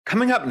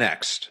Coming up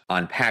next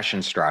on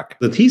Passion Struck.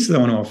 The thesis I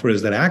want to offer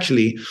is that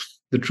actually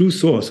the true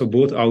source of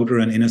both outer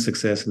and inner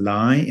success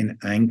lie in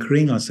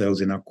anchoring ourselves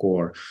in our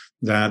core.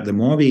 That the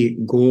more we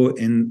go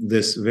in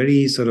this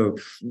very sort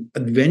of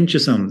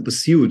adventuresome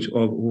pursuit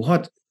of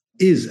what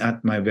is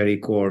at my very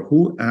core,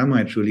 who am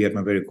I truly at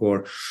my very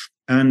core,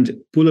 and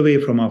pull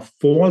away from our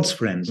false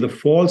friends, the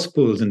false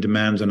pulls and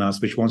demands on us,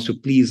 which wants to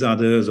please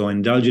others or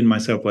indulge in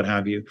myself, what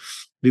have you.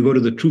 We go to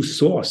the true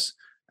source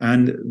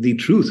and the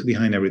truth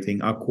behind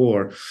everything, our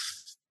core.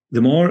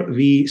 The more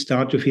we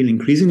start to feel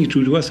increasingly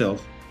true to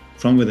ourselves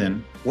from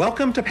within.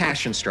 Welcome to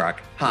Passion Struck.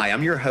 Hi,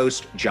 I'm your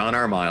host, John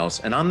R. Miles,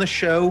 and on the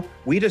show,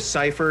 we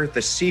decipher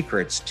the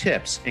secrets,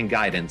 tips, and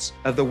guidance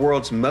of the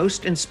world's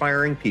most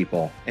inspiring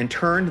people and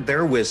turn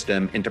their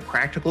wisdom into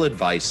practical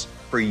advice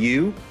for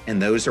you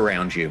and those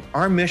around you.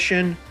 Our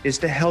mission is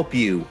to help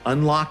you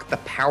unlock the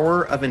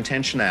power of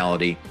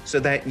intentionality so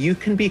that you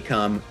can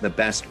become the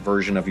best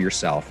version of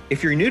yourself.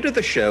 If you're new to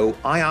the show,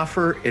 I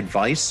offer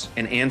advice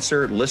and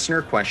answer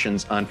listener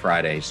questions on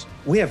Fridays.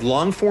 We have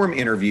long-form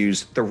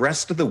interviews the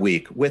rest of the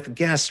week with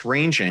guests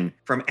ranging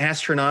from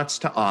astronauts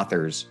to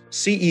authors,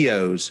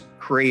 CEOs,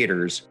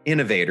 creators,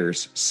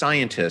 innovators,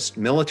 scientists,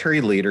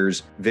 military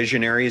leaders,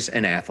 visionaries,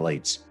 and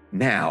athletes.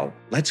 Now,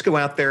 let's go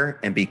out there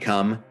and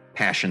become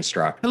Passion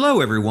Struck.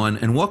 Hello, everyone,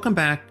 and welcome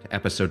back to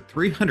episode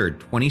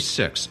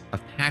 326 of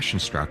Passion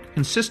Struck,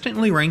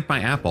 consistently ranked by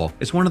Apple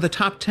as one of the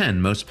top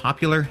 10 most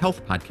popular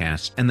health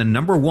podcasts and the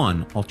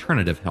 #1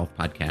 alternative health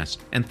podcast.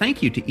 And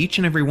thank you to each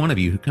and every one of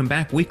you who come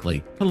back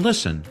weekly to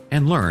listen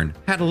and learn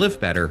how to live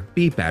better,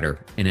 be better,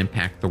 and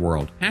impact the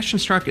world. Passion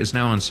Struck is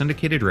now on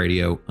syndicated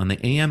radio on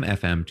the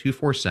AM/FM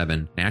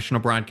 247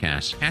 national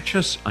broadcast. Catch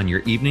us on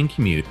your evening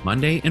commute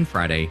Monday and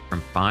Friday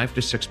from 5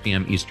 to 6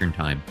 p.m. Eastern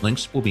Time.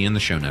 Links will be in the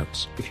show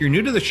notes. If you're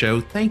new to the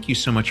show, thank you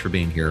so much for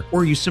being here,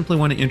 or you simply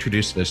want to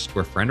introduce this to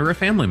a friend or a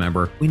family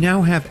member, we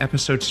now have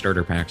episode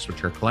starter packs,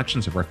 which are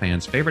collections of our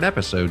fans' favorite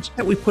episodes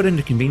that we put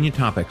into convenient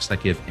topics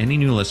that give any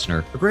new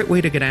listener a great way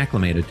to get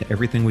acclimated to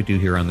everything we do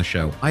here on the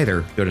show.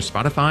 Either go to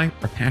Spotify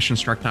or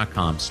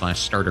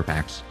passionstruck.com/starter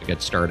packs to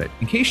get started.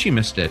 In case you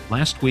missed it,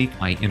 last week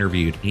I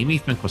interviewed Amy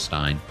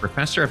Finkelstein,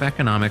 professor of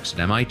economics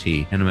at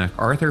MIT and a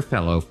MacArthur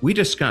Fellow. We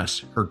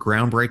discuss her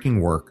groundbreaking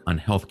work on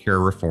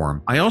healthcare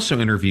reform. I also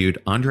interviewed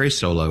Andre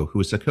Solo, who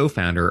is the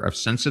co-founder of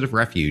Sensitive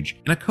Refuge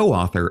and a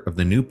co-author of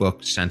the new book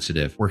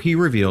Sensitive, where he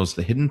reveals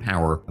the hidden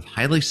power of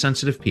highly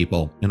sensitive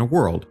people in a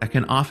world that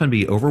can often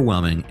be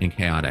overwhelming and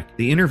chaotic.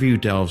 The interview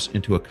delves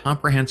into a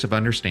comprehensive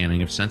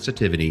understanding of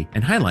sensitivity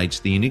and highlights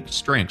the unique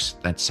strengths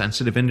that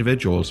sensitive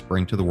individuals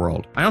bring to the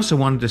world. I also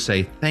wanted to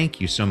say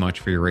thank you so much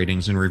for your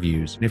ratings and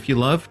reviews. And if you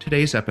love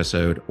today's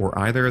episode or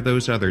either of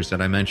those others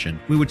that I mentioned,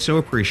 we would so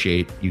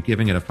appreciate you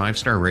giving it a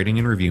 5-star rating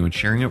and review and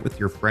sharing it with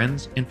your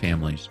friends and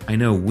families. I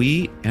know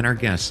we and our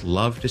guests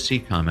love to see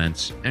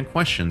comments and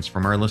questions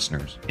from our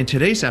listeners. In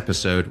today's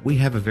episode, we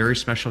have a very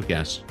special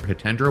guest,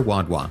 Hitendra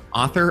Wadhwa,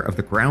 author of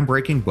the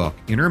groundbreaking book,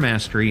 Inner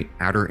Mastery,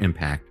 Outer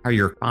Impact, How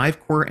Your 5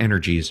 Core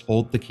Energies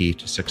Hold the Key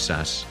to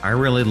Success. I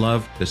really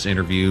love this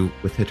interview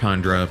with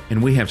Hitendra,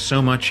 and we have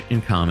so much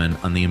in common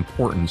on the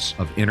importance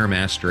of inner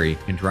mastery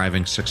in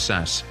driving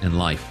success in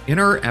life. In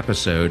our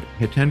episode,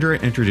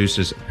 Hitendra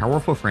introduces a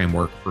powerful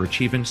framework for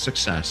achieving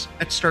success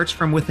that starts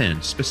from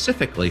within,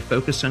 specifically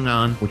focusing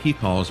on what he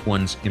calls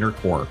one's inner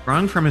core.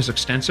 Drawing from his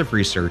extensive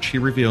research, he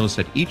reveals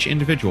that each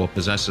individual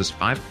possesses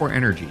 5 core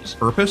energies: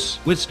 purpose,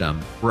 wisdom,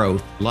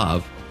 growth,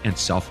 love, and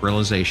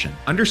self-realization.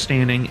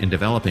 Understanding and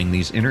developing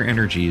these inner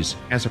energies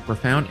has a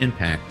profound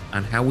impact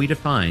on how we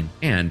define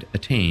and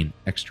attain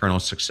external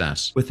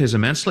success. With his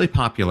immensely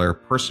popular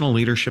Personal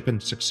Leadership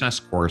and Success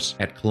course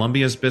at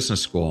Columbia's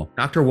Business School,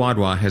 Dr.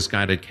 Wadhwa has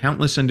guided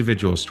countless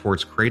individuals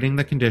towards creating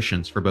the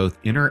conditions for both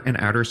inner and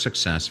outer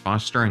success,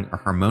 fostering a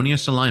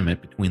harmonious alignment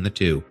between the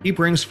two. He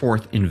brings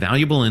forth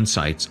invaluable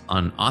insights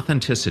on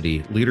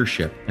authenticity,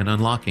 leadership, and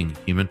unlocking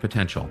human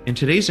potential. In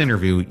today's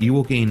interview, you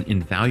will gain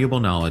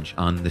invaluable knowledge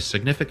on the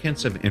significance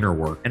of inner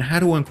work and how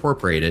to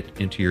incorporate it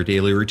into your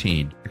daily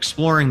routine,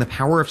 exploring the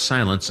power of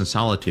silence and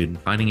solitude and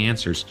finding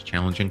answers to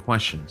challenging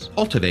questions,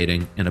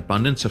 cultivating an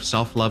abundance of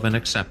self-love and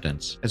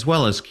acceptance, as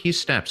well as key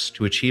steps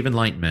to achieve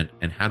enlightenment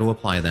and how to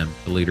apply them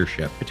to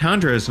leadership.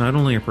 Hitendra is not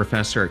only a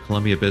professor at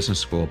Columbia Business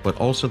School, but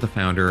also the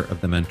founder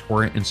of the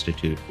Mentora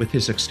Institute. With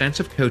his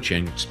extensive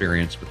coaching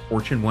experience with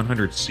Fortune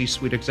 100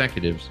 C-suite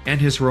executives and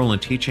his role in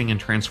teaching and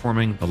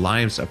transforming the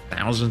lives of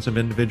thousands of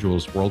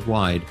individuals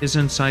worldwide, his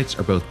insights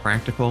are both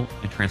practical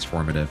and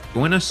transformative.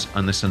 Join us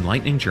on this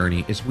enlightening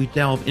journey as we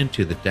delve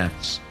into the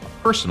depths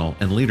of personal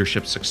and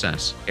leadership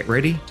success. Get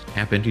ready to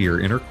tap into your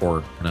inner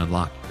core and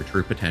unlock your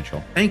true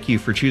potential. Thank you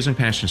for choosing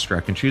Passion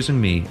Struck and choosing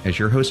me as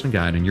your host and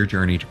guide in your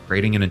journey to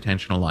creating an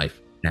intentional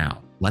life.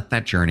 Now, let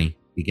that journey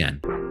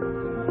begin.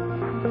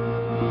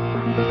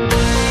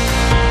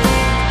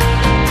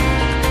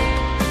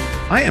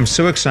 I am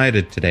so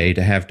excited today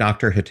to have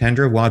Dr.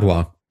 Hitendra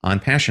Wadhwa on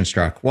Passion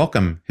Struck.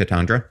 Welcome,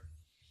 Hitendra.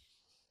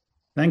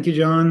 Thank you,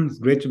 John. It's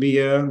great to be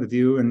here with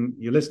you and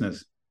your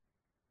listeners.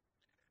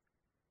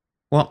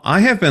 Well,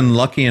 I have been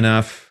lucky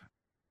enough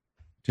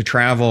to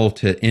travel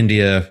to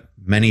India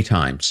many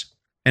times.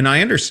 And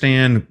I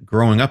understand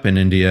growing up in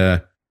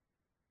India,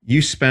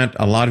 you spent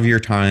a lot of your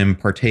time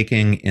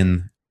partaking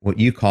in what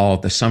you call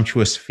the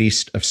sumptuous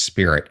feast of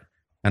spirit.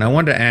 And I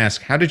wanted to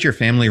ask, how did your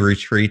family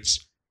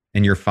retreats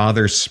and your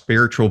father's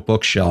spiritual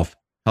bookshelf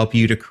help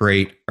you to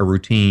create a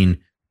routine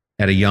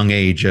at a young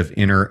age of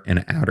inner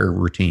and outer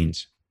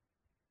routines?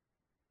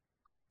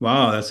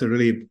 Wow, that's a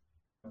really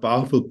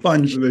powerful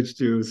punch with which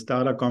to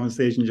start our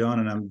conversation, John.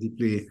 And I'm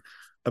deeply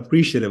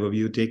appreciative of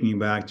you taking me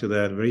back to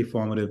that very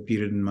formative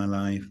period in my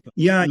life.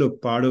 Yeah,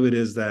 look, part of it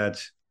is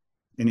that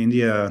in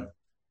India,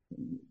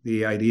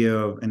 the idea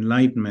of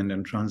enlightenment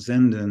and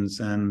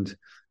transcendence and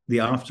the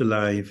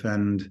afterlife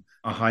and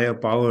a higher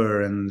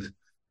power and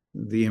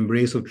the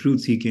embrace of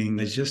truth seeking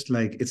is just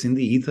like it's in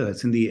the ether,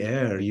 it's in the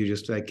air. You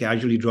just like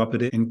casually drop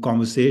it in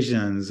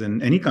conversations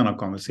and any kind of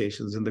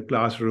conversations in the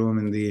classroom,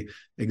 in the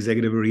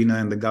executive arena,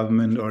 in the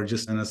government, or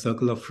just in a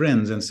circle of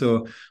friends. And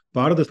so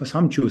part of the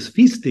sumptuous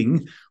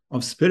feasting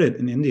of spirit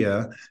in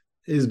India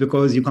is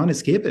because you can't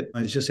escape it.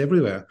 It's just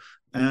everywhere.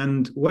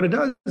 And what it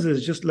does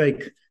is just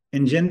like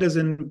engenders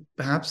in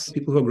perhaps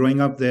people who are growing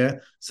up there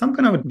some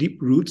kind of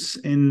deep roots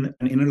in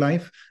an inner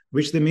life,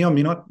 which they may or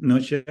may not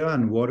nurture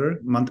and water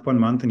month upon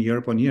month and year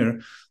upon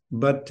year.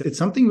 But it's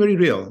something very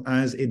real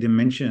as a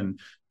dimension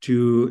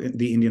to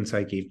the Indian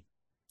psyche.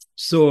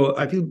 So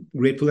I feel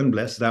grateful and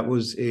blessed. That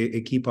was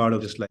a key part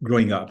of just like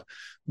growing up.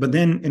 But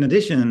then in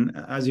addition,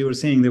 as you were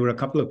saying, there were a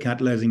couple of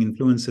catalyzing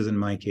influences in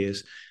my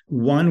case.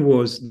 One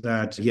was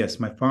that, yes,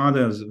 my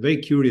father was a very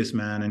curious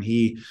man, and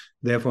he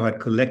therefore had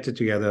collected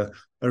together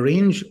a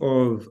range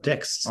of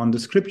texts on the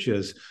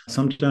scriptures,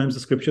 sometimes the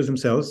scriptures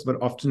themselves,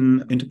 but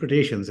often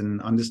interpretations and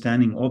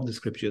understanding of the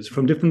scriptures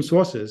from different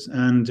sources.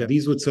 And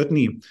these would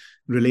certainly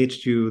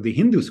relate to the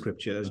Hindu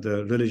scriptures,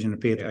 the religion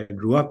and faith I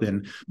grew up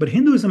in. But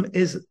Hinduism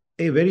is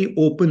a very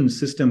open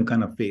system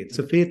kind of faith. It's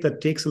a faith that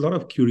takes a lot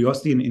of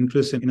curiosity and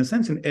interest in a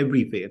sense, in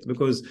every faith,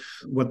 because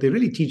what they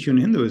really teach you in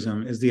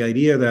Hinduism is the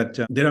idea that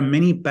there are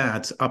many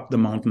paths up the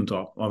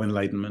mountaintop of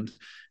enlightenment.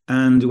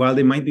 And while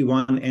there might be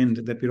one end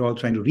that we're all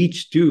trying to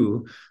reach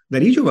to,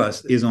 that each of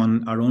us is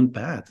on our own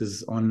path,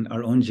 is on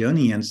our own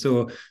journey. And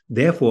so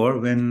therefore,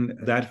 when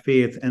that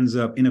faith ends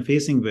up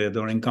interfacing with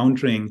or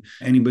encountering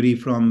anybody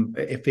from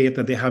a faith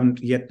that they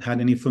haven't yet had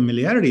any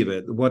familiarity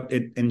with, what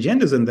it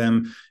engenders in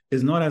them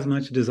is not as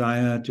much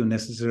desire to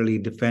necessarily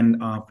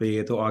defend our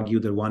faith or argue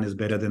that one is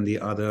better than the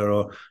other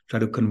or try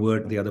to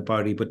convert the other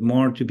party, but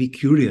more to be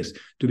curious,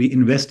 to be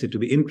invested, to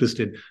be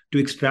interested, to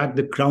extract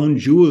the crown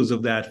jewels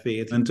of that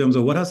faith in terms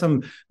of what are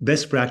some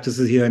best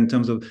practices here in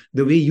terms of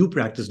the way you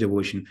practice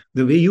devotion,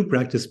 the way you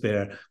practice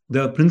prayer,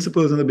 the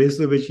principles on the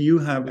basis of which you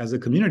have as a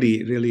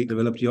community really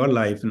developed your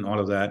life and all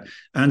of that.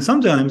 And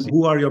sometimes,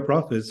 who are your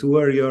prophets? Who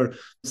are your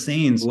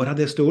saints? What are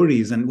their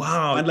stories? And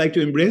wow, I'd like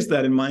to embrace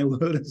that in my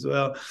world as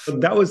well. So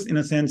that was, in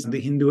a sense, the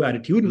Hindu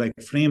attitude, like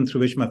frame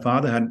through which my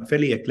father had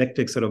fairly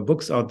eclectic sort of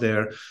books out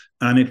there.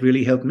 And it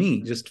really helped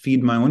me just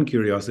feed my own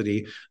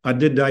curiosity. I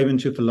did dive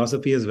into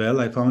philosophy as well.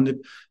 I found it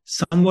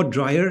somewhat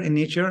drier in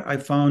nature. I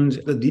found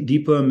the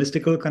deeper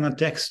mystical kind of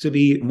texts to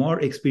be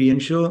more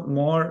experiential,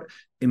 more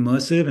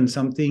immersive, and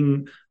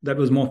something that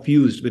was more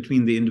fused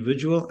between the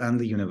individual and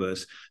the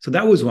universe. So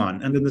that was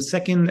one. And then the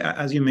second,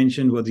 as you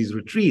mentioned, were these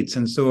retreats.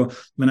 And so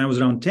when I was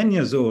around 10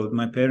 years old,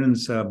 my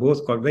parents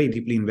both got very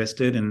deeply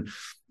invested in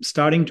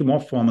starting to more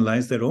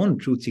formalize their own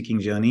truth-seeking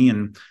journey.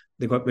 And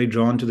they got very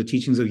drawn to the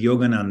teachings of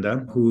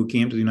Yogananda, who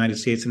came to the United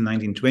States in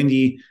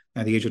 1920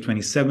 at the age of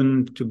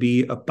 27 to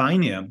be a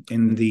pioneer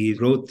in the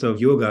growth of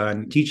yoga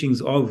and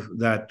teachings of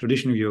that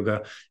tradition of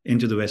yoga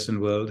into the Western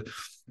world.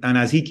 And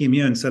as he came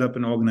here and set up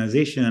an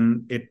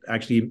organization, it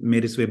actually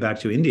made its way back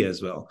to India as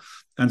well.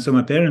 And so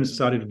my parents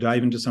started to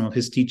dive into some of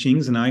his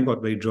teachings, and I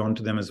got very drawn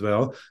to them as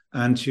well,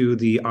 and to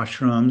the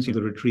ashrams,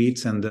 the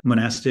retreats and the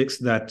monastics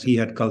that he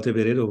had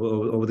cultivated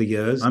over the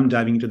years. I'm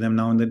diving into them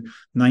now in the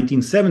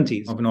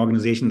 1970s of an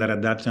organization that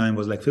at that time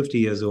was like 50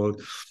 years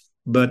old.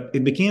 But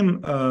it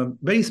became a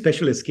very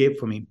special escape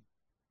for me.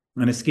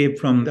 An escape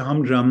from the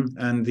humdrum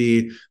and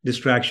the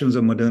distractions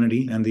of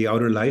modernity and the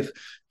outer life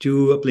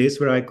to a place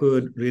where I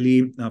could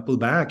really pull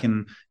back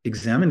and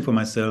examine for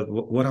myself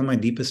what are my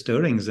deepest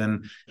stirrings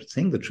and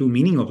think the true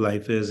meaning of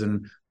life is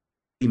and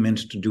be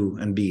meant to do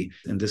and be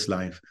in this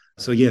life.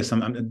 So yes,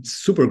 I'm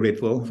super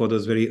grateful for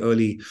those very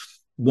early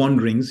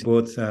wanderings,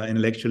 both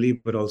intellectually,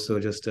 but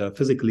also just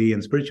physically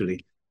and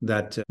spiritually,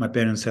 that my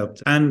parents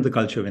helped and the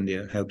culture of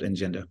India helped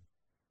engender.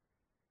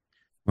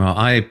 Well,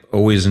 I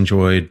always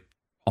enjoyed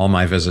all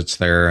my visits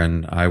there,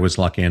 and I was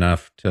lucky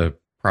enough to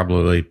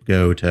probably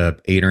go to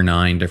 8 or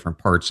 9 different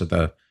parts of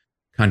the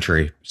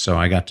country. So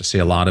I got to see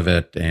a lot of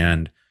it,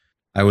 and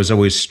I was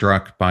always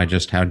struck by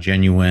just how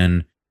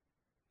genuine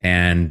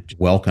and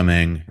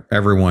welcoming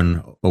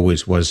everyone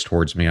always was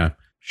towards me. I'm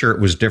sure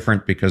it was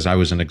different because I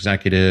was an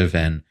executive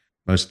and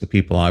most of the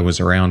people I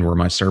was around were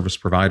my service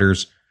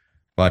providers,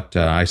 but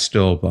I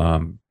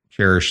still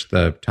cherish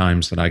the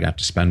times that I got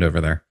to spend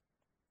over there.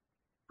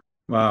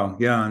 Wow.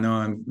 Yeah, no,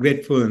 I'm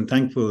grateful and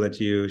thankful that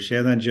you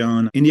share that,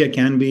 John. India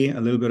can be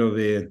a little bit of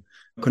a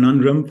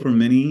conundrum for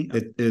many.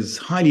 It is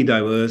highly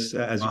diverse,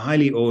 as a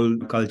highly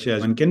old culture,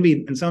 and can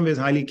be in some ways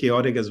highly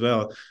chaotic as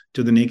well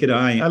to the naked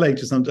eye. I like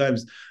to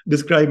sometimes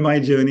describe my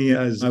journey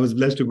as I was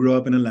blessed to grow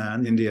up in a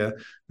land, India,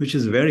 which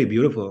is very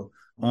beautiful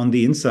on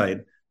the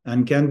inside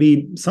and can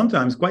be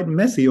sometimes quite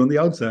messy on the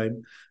outside.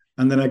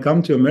 And then I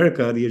come to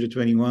America at the age of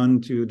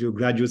 21 to do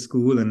graduate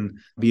school and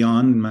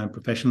beyond in my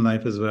professional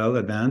life as well,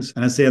 advanced.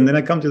 And I say, and then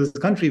I come to this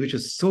country, which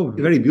is so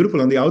very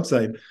beautiful on the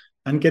outside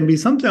and can be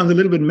sometimes a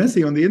little bit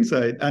messy on the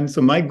inside. And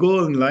so my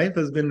goal in life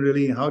has been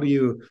really, how do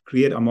you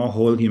create a more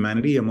whole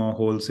humanity, a more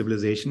whole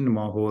civilization, a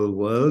more whole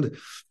world,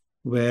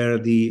 where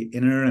the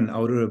inner and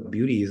outer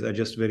beauties are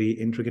just very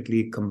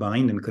intricately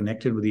combined and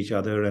connected with each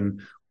other.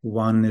 And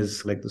one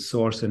is like the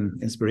source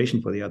and inspiration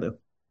for the other.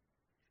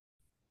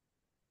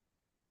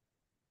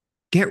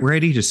 Get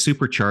ready to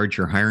supercharge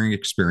your hiring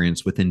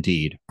experience with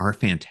Indeed, our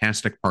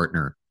fantastic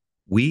partner.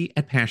 We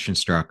at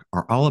PassionStruck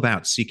are all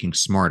about seeking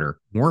smarter,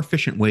 more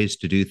efficient ways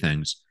to do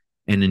things,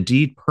 and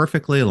Indeed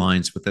perfectly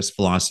aligns with this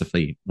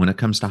philosophy when it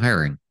comes to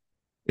hiring.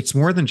 It's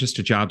more than just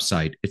a job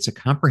site, it's a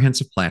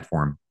comprehensive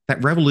platform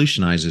that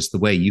revolutionizes the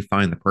way you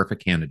find the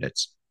perfect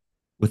candidates.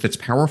 With its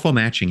powerful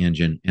matching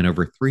engine and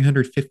over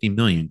 350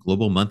 million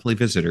global monthly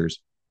visitors,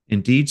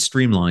 Indeed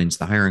streamlines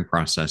the hiring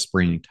process,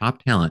 bringing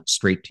top talent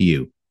straight to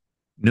you.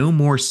 No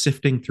more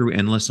sifting through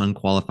endless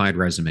unqualified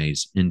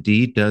resumes.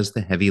 Indeed does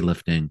the heavy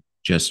lifting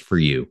just for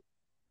you.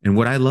 And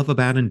what I love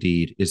about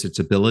Indeed is its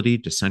ability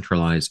to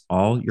centralize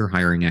all your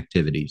hiring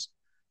activities,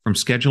 from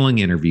scheduling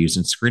interviews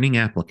and screening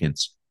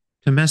applicants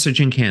to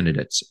messaging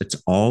candidates.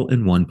 It's all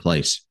in one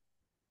place.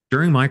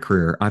 During my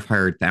career, I've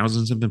hired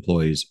thousands of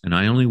employees, and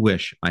I only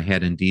wish I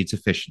had Indeed's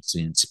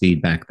efficiency and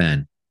speed back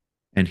then.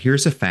 And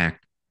here's a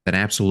fact that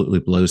absolutely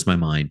blows my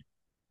mind.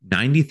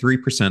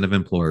 93% of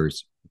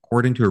employers,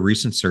 according to a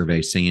recent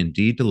survey, say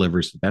Indeed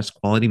delivers the best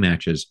quality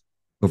matches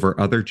over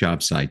other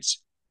job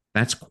sites.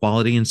 That's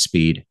quality and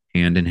speed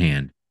hand in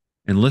hand.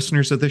 And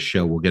listeners of this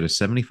show will get a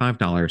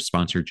 $75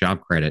 sponsored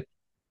job credit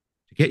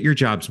to get your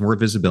jobs more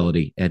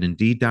visibility at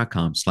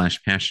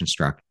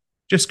Indeed.com/PassionStruck.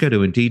 Just go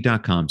to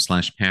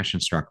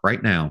Indeed.com/PassionStruck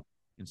right now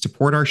and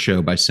support our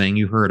show by saying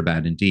you heard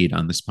about Indeed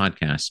on this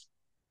podcast.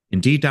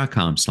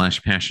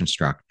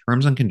 Indeed.com/PassionStruck.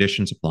 Terms and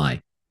conditions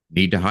apply.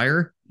 Need to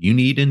hire? You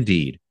need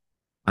Indeed.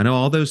 I know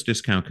all those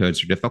discount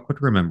codes are difficult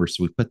to remember,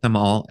 so we put them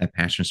all at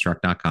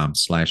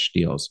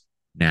PassionStruck.com/deals.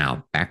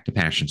 Now, back to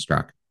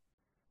PassionStruck.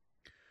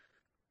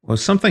 Well,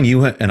 something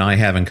you and I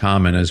have in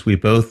common is we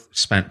both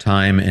spent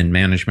time in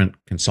management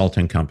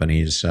consulting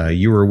companies.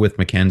 You were with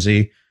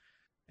McKinsey,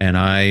 and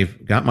I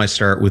got my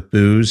start with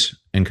Booz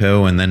 &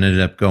 Co., and then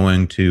ended up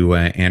going to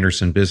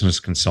Anderson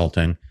Business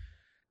Consulting.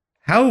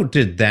 How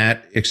did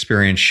that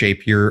experience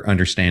shape your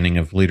understanding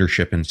of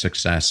leadership and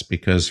success?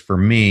 Because for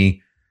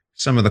me,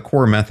 some of the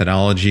core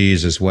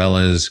methodologies, as well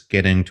as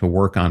getting to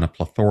work on a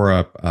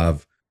plethora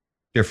of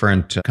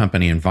different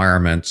company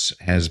environments,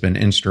 has been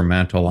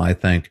instrumental, I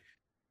think,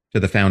 to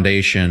the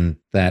foundation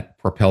that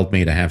propelled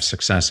me to have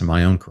success in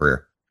my own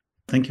career.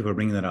 Thank you for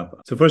bringing that up.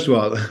 So first of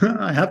all,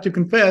 I have to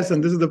confess,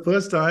 and this is the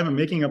first time I'm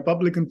making a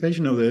public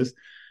confession of this,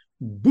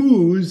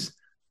 Booz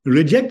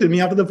rejected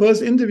me after the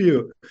first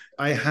interview.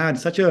 I had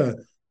such a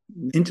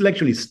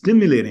intellectually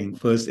stimulating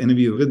first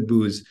interview with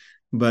Booz,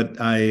 but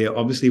I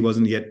obviously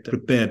wasn't yet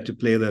prepared to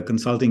play the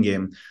consulting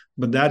game.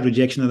 But that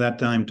rejection at that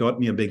time taught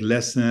me a big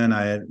lesson.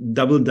 I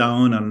doubled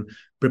down on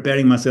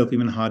preparing myself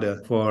even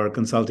harder for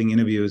consulting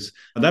interviews.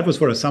 That was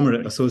for a summer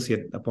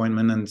associate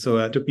appointment. And so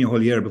it took me a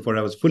whole year before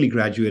I was fully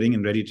graduating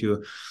and ready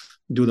to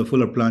do the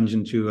fuller plunge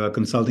into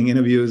consulting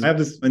interviews. I have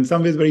this, in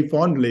some ways, very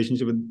fond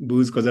relationship with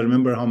Booz because I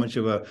remember how much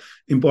of an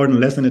important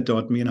lesson it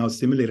taught me and how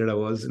stimulated I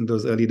was in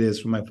those early days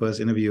from my first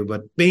interview,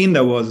 but pained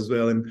I was as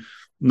well in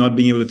not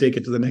being able to take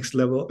it to the next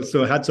level.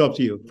 So hats off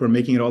to you for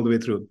making it all the way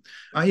through.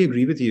 I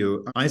agree with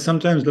you. I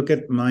sometimes look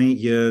at my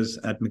years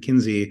at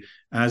McKinsey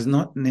as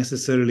not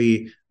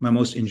necessarily my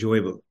most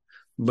enjoyable,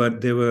 but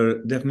they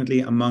were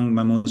definitely among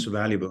my most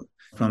valuable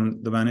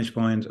from the vantage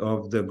point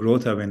of the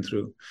growth I went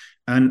through.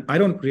 And I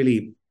don't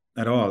really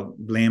at all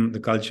blame the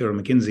culture of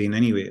McKinsey in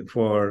any way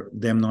for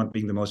them not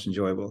being the most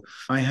enjoyable.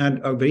 I had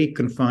a very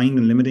confined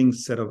and limiting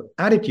set of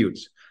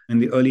attitudes in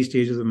the early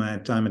stages of my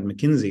time at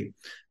McKinsey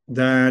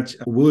that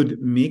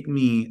would make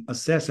me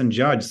assess and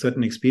judge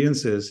certain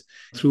experiences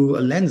through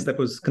a lens that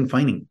was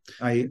confining.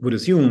 I would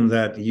assume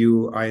that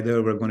you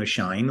either were going to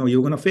shine or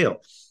you were going to fail.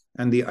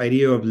 And the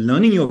idea of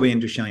learning your way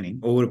into shining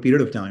over a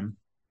period of time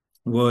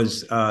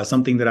was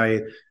something that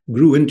I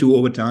grew into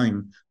over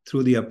time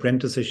through the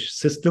apprenticeship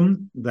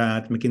system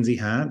that McKinsey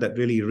had that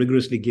really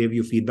rigorously gave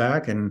you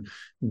feedback and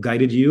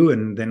guided you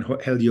and then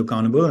held you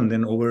accountable. And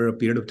then over a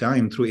period of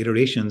time, through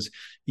iterations,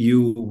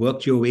 you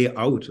worked your way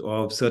out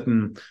of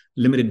certain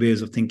limited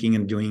ways of thinking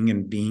and doing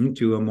and being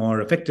to a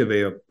more effective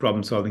way of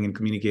problem solving and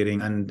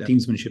communicating and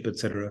teamsmanship,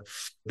 etc.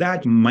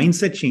 That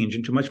mindset change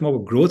into much more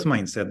of a growth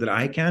mindset that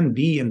I can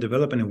be and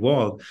develop and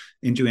evolve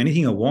into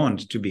anything I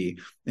want to be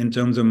in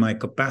terms of my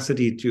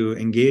capacity to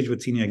engage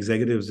with senior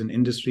executives in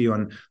industry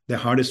on their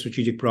hardest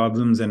strategic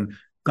problems and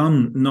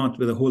come not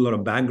with a whole lot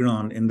of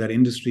background in that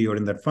industry or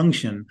in that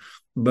function,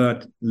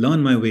 but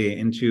learn my way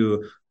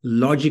into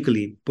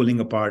logically pulling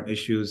apart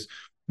issues,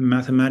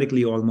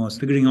 mathematically almost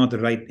figuring out the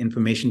right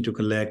information to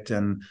collect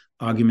and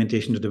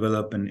argumentation to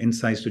develop and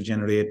insights to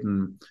generate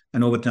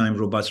and over time,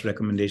 robust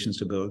recommendations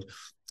to build.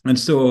 And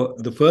so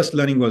the first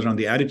learning was around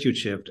the attitude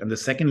shift. And the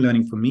second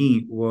learning for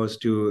me was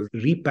to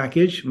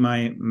repackage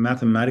my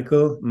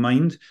mathematical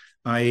mind.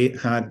 I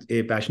had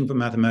a passion for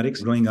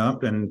mathematics growing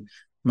up, and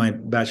my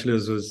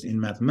bachelor's was in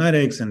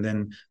mathematics, and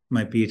then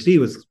my PhD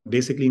was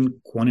basically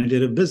in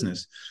quantitative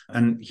business.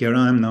 And here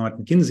I am now at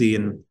McKinsey,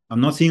 and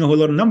I'm not seeing a whole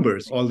lot of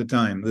numbers all the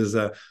time. There's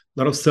a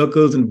lot of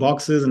circles and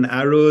boxes and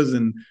arrows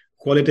and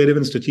qualitative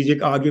and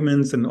strategic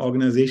arguments and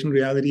organization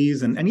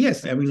realities. And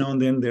yes, every now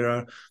and then there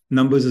are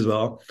numbers as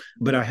well.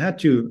 But I had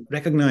to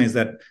recognize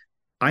that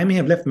I may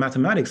have left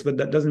mathematics, but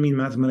that doesn't mean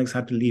mathematics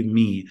had to leave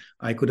me.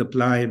 I could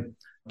apply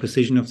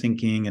precision of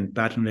thinking and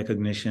pattern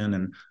recognition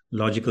and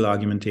logical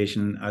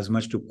argumentation as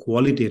much to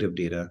qualitative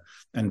data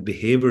and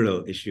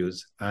behavioral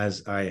issues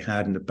as I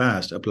had in the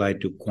past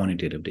applied to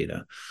quantitative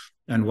data.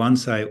 And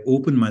once I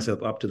opened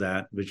myself up to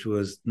that, which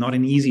was not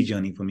an easy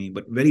journey for me,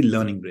 but very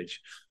learning bridge,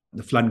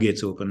 the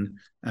floodgates opened.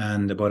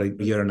 And about a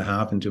year and a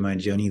half into my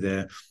journey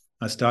there,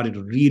 I started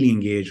to really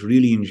engage,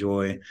 really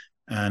enjoy,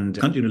 and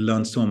continue to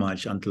learn so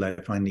much until I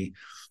finally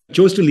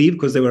chose to leave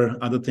because there were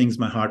other things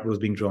my heart was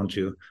being drawn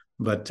to.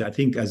 But I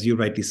think, as you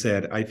rightly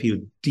said, I feel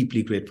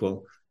deeply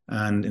grateful.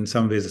 And in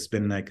some ways, it's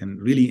been like a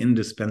really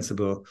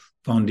indispensable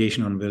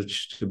foundation on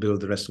which to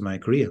build the rest of my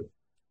career.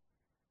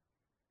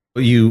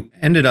 Well, you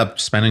ended up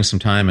spending some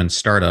time in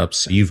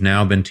startups. You've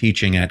now been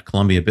teaching at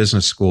Columbia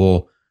Business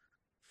School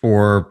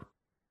for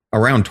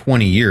around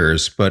 20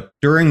 years. But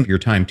during your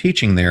time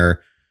teaching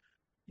there,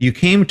 you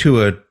came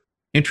to an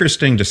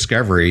interesting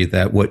discovery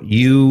that what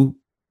you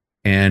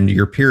and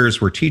your peers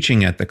were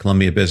teaching at the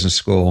Columbia Business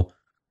School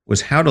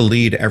was how to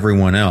lead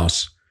everyone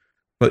else,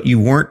 but you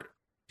weren't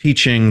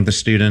teaching the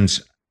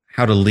students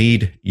how to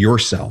lead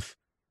yourself.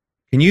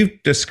 Can you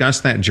discuss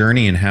that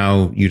journey and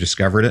how you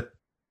discovered it?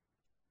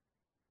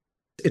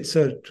 It's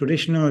a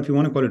traditional, if you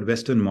want to call it,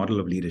 Western model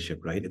of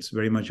leadership, right? It's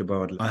very much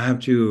about, I have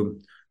to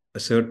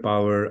assert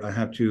power, I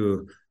have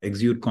to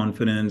exude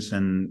confidence,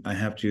 and I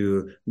have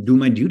to do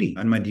my duty.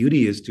 And my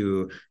duty is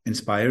to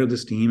inspire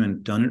this team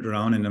and turn it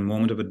around in a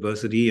moment of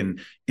adversity and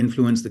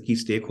influence the key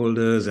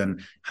stakeholders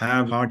and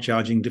have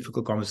hard-charging,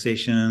 difficult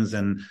conversations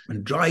and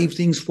drive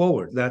things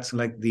forward. That's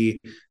like the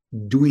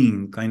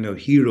doing kind of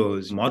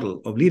heroes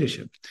model of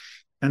leadership.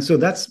 And so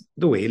that's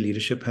the way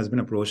leadership has been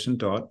approached and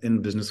taught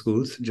in business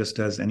schools, just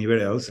as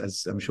anywhere else,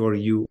 as I'm sure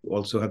you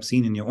also have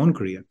seen in your own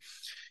career.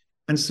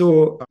 And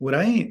so what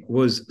I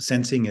was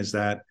sensing is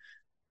that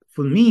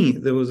for me,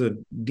 there was a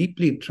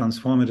deeply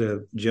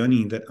transformative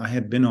journey that I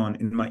had been on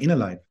in my inner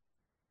life,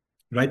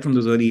 right from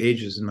those early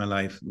ages in my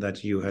life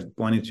that you had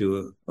pointed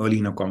to early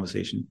in our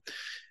conversation.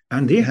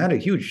 And they had a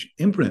huge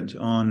imprint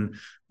on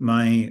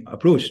my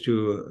approach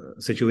to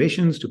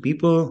situations, to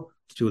people,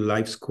 to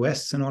life's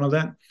quests and all of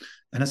that.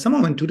 And I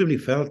somehow intuitively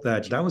felt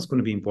that that was going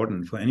to be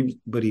important for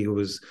anybody who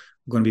was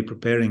going to be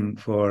preparing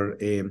for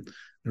a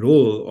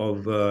role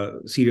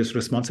of serious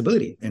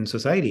responsibility in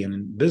society and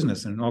in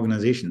business and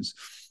organizations.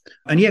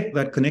 And yet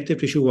that connective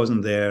tissue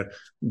wasn't there.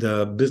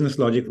 The business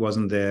logic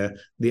wasn't there.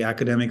 The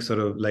academic sort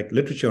of like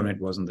literature on it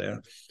wasn't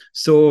there.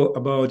 So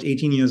about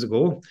 18 years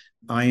ago,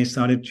 I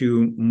started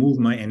to move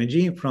my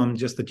energy from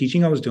just the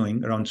teaching I was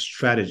doing around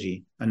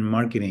strategy and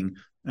marketing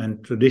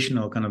and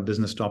traditional kind of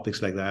business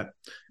topics like that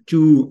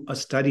to a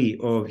study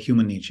of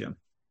human nature.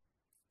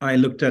 I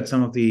looked at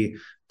some of the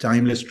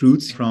timeless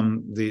truths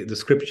from the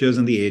scriptures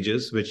and the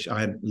ages, which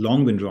I had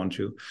long been drawn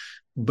to.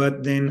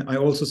 But then I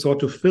also sought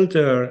to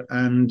filter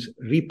and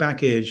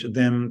repackage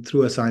them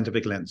through a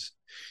scientific lens.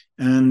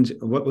 And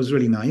what was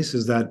really nice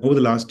is that over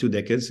the last 2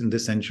 decades in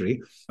this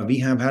century, we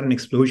have had an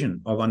explosion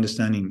of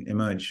understanding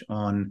emerge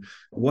on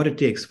what it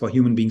takes for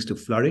human beings to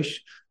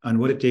flourish and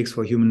what it takes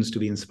for humans to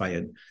be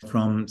inspired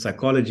from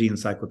psychology and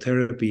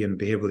psychotherapy and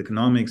behavioral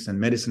economics and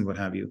medicine, what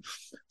have you.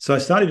 So I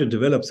started to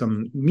develop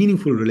some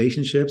meaningful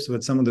relationships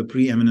with some of the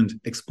preeminent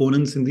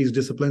exponents in these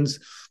disciplines,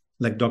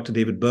 like Dr.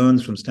 David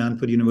Burns from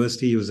Stanford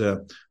University, who's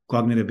a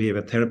cognitive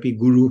behavior therapy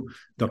guru,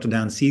 Dr.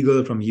 Dan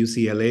Siegel from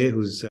UCLA,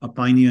 who's a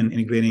pioneer in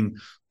integrating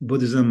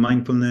Buddhism,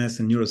 mindfulness,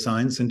 and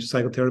neuroscience into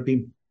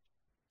psychotherapy,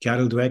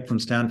 Carol Dweck from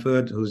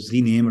Stanford, who's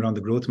the name around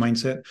the growth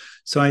mindset.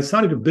 So I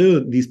started to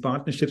build these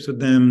partnerships with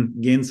them,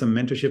 gain some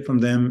mentorship from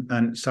them,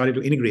 and started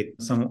to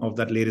integrate some of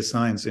that latest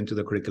science into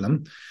the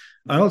curriculum.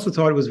 I also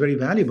thought it was very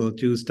valuable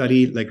to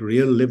study like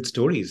real lived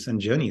stories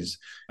and journeys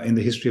in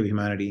the history of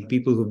humanity,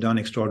 people who've done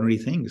extraordinary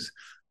things,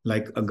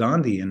 like a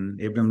Gandhi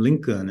and Abraham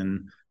Lincoln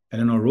and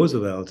Eleanor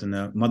Roosevelt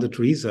and Mother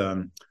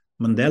Teresa,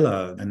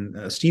 Mandela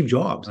and Steve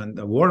Jobs and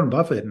Warren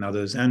Buffett and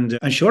others. And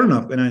sure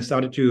enough, when I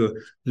started to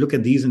look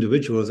at these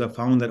individuals, I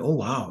found that, oh,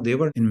 wow, they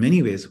were in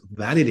many ways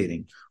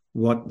validating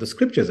what the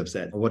scriptures have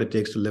said, what it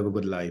takes to live a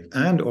good life,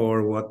 and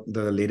or what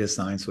the latest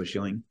science was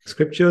showing.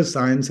 Scriptures,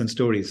 science, and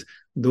stories.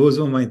 Those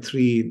were my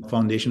 3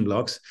 foundation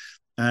blocks.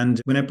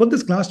 And when I put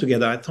this class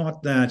together, I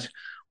thought that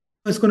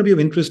it's going to be of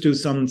interest to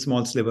some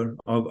small sliver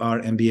of our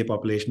MBA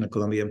population at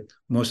Columbia.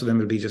 Most of them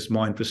will be just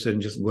more interested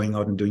in just going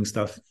out and doing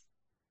stuff.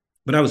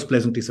 But I was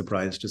pleasantly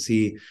surprised to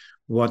see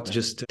what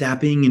just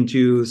tapping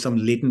into some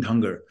latent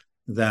hunger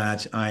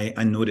that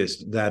I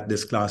noticed that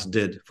this class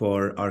did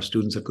for our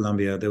students at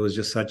Columbia. There was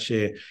just such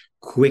a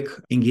quick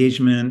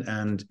engagement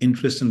and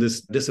interest in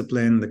this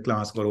discipline. The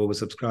class got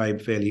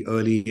oversubscribed fairly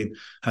early. It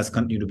has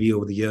continued to be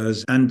over the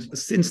years. And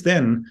since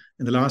then,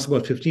 in the last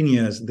about 15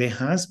 years, there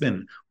has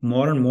been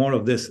more and more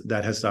of this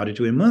that has started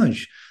to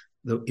emerge.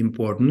 The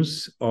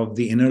importance of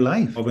the inner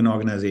life of an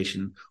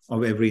organization,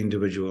 of every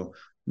individual,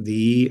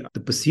 the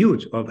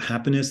pursuit of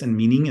happiness and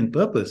meaning and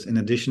purpose, in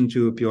addition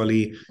to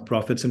purely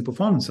profits and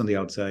performance on the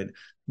outside,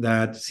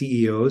 that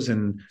CEOs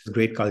and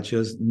great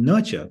cultures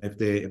nurture if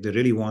they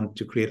really want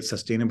to create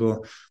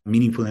sustainable,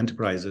 meaningful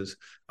enterprises.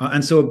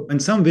 And so in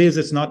some ways,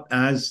 it's not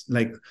as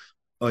like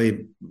a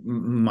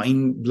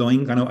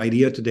mind-blowing kind of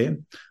idea today,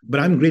 but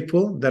I'm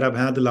grateful that I've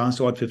had the last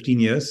 15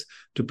 years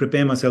to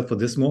prepare myself for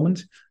this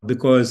moment,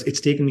 because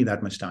it's taken me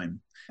that much time.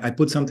 I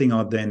put something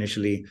out there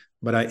initially,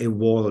 but I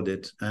evolved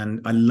it.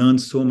 And I learned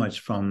so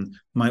much from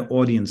my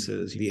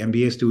audiences, the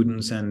MBA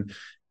students and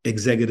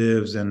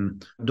executives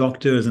and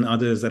doctors and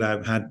others that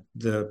I've had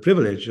the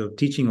privilege of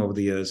teaching over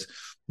the years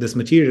this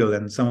material.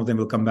 And some of them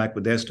will come back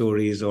with their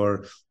stories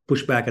or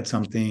push back at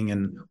something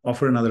and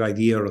offer another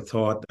idea or a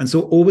thought. And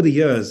so over the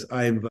years,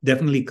 I've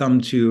definitely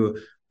come to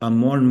a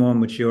more and more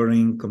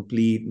maturing,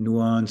 complete,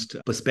 nuanced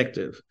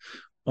perspective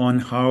on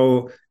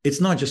how it's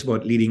not just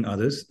about leading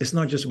others. It's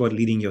not just about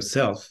leading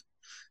yourself.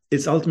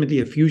 It's ultimately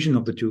a fusion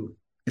of the two.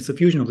 It's a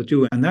fusion of the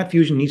two. And that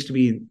fusion needs to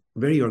be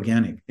very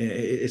organic.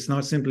 It's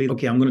not simply,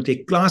 okay, I'm going to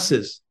take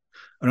classes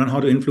around how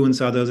to influence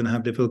others and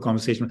have difficult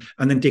conversations,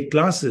 and then take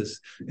classes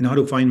in how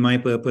to find my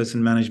purpose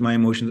and manage my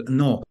emotions.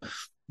 No,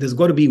 there's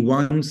got to be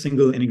one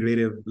single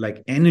integrative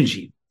like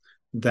energy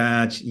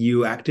that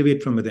you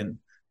activate from within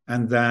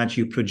and that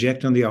you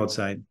project on the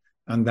outside,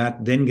 and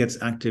that then gets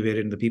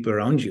activated in the people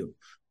around you.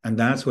 And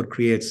that's what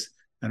creates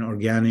an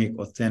organic,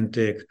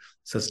 authentic,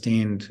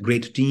 sustained,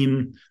 great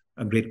team,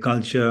 a great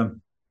culture,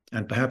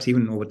 and perhaps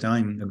even over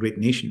time, a great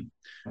nation.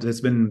 So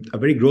it's been a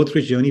very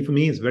growth-rich journey for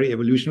me. It's very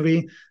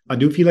evolutionary. I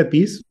do feel at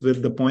peace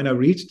with the point I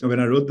reached when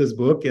I wrote this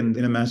book and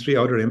Inner Mastery,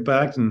 Outer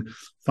Impact, and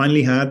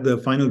finally had the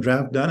final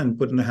draft done and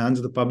put in the hands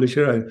of the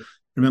publisher. I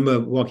remember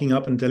walking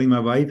up and telling my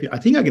wife, I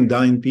think I can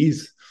die in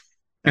peace.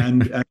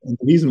 And the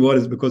reason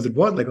was because it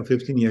was like a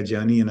 15-year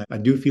journey. And I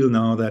do feel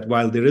now that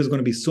while there is going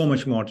to be so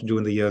much more to do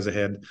in the years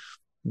ahead,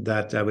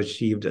 that I've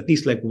achieved at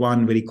least like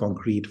one very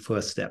concrete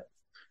first step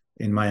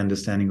in my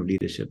understanding of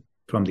leadership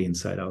from the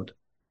inside out.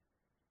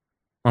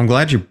 I'm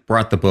glad you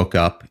brought the book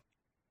up,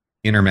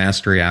 Inner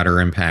Mastery, Outer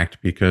Impact,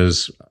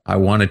 because I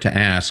wanted to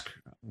ask,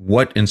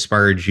 what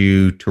inspired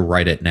you to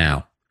write it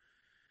now?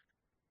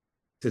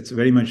 It's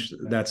very much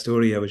that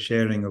story I was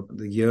sharing of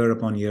the year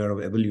upon year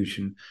of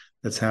evolution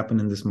that's happened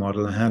in this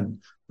model. I had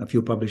a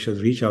few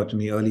publishers reach out to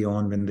me early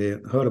on when they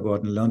heard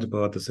about and learned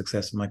about the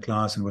success of my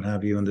class and what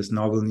have you, and this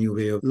novel new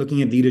way of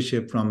looking at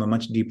leadership from a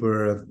much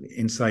deeper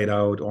inside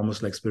out,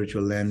 almost like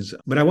spiritual lens.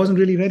 But I wasn't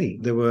really ready.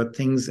 There were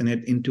things in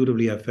it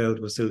intuitively I felt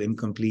were still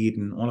incomplete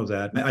and all of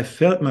that. I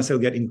felt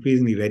myself get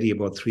increasingly ready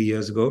about 3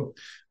 years ago.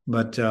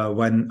 But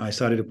when I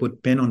started to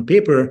put pen on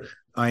paper,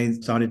 I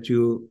started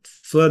to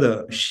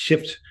further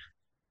shift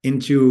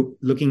into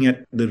looking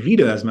at the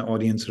reader as my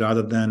audience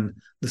rather than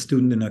the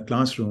student in a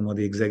classroom or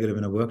the executive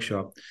in a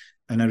workshop.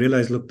 And I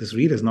realized, look, this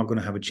reader is not going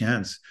to have a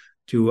chance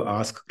to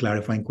ask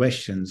clarifying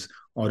questions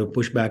or to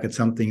push back at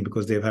something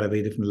because they've had a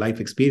very different life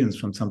experience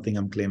from something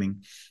I'm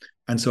claiming.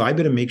 And so I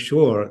better make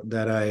sure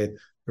that I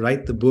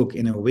write the book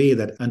in a way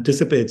that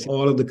anticipates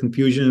all of the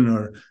confusion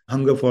or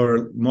hunger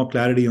for more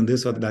clarity on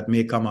this or that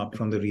may come up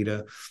from the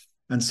reader.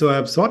 And so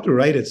I've sought to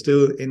write it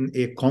still in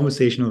a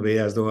conversational way,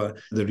 as though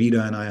the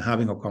reader and I are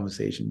having a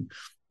conversation.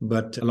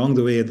 But along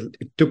the way,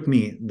 it took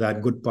me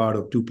that good part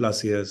of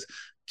 2+ years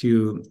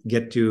to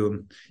get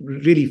to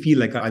really feel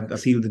like I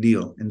sealed the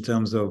deal in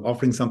terms of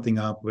offering something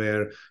up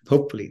where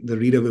hopefully the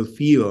reader will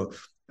feel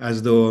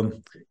as though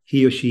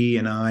he or she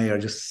and I are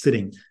just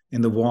sitting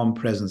in the warm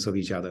presence of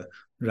each other,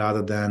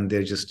 rather than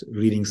they're just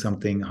reading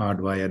something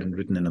hardwired and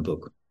written in a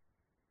book.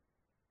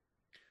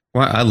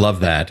 Well, I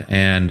love that.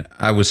 And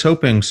I was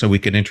hoping so we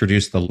could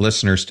introduce the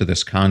listeners to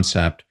this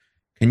concept.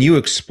 Can you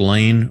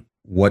explain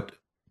what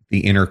the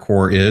inner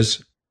core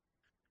is?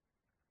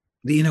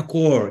 The inner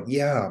core,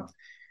 yeah.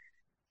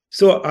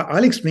 So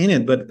I'll explain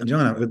it, but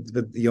John,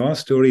 with your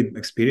storied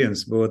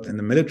experience, both in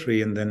the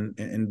military and then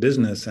in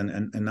business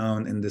and now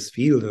in this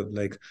field of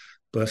like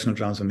personal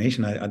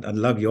transformation, I'd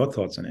love your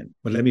thoughts on it.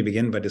 But let me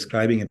begin by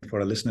describing it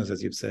for our listeners,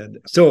 as you've said.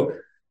 So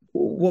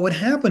what would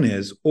happen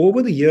is,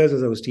 over the years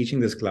as I was teaching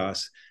this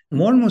class,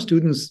 more and more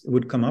students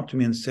would come up to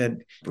me and said,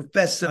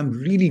 Professor, I'm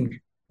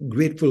really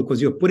grateful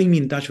because you're putting me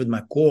in touch with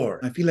my core.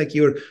 I feel like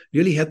you're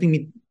really helping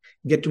me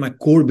get to my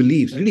core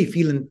beliefs, really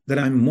feeling that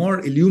I'm more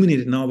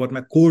illuminated now about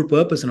my core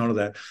purpose and all of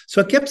that.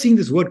 So I kept seeing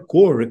this word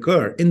core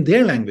recur in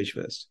their language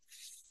first.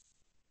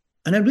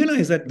 And I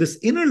realized that this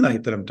inner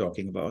light that I'm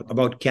talking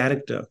about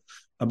character,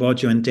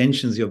 about your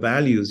intentions, your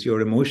values,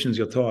 your emotions,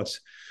 your thoughts,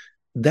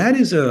 that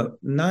is a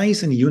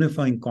nice and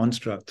unifying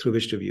construct through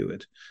which to view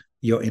it,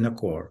 your inner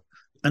core.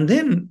 And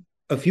then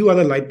a few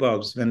other light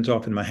bulbs went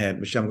off in my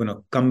head, which I'm going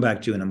to come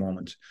back to in a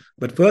moment.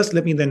 But first,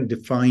 let me then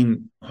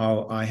define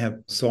how I have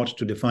sought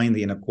to define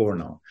the inner core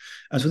now.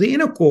 And so the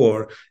inner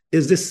core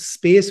is this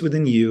space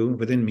within you,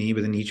 within me,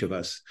 within each of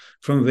us,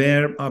 from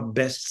where our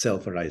best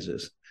self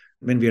arises.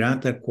 When we're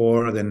at that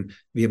core, then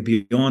we are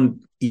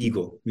beyond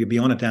ego, we're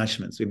beyond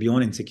attachments, we're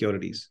beyond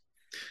insecurities.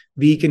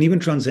 We can even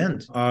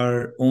transcend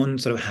our own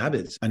sort of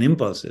habits and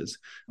impulses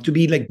to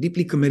be like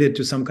deeply committed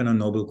to some kind of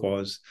noble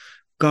cause,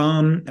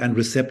 calm and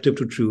receptive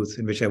to truth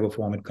in whichever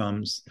form it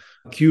comes,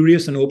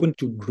 curious and open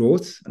to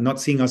growth,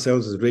 not seeing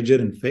ourselves as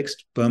rigid and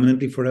fixed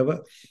permanently forever,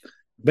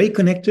 very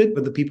connected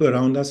with the people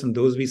around us and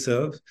those we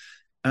serve,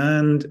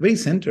 and very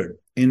centered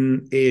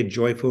in a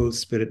joyful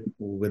spirit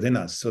within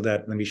us, so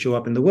that when we show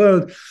up in the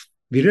world,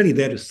 we're really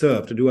there to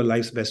serve, to do our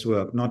life's best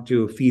work, not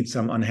to feed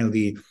some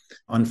unhealthy,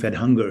 unfed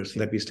hungers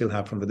that we still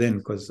have from within,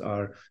 because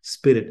our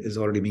spirit is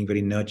already being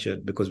very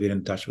nurtured because we're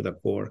in touch with our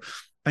core.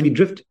 And we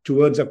drift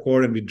towards our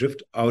core and we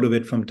drift out of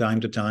it from time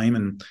to time.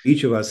 And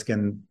each of us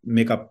can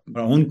make up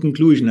our own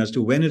conclusion as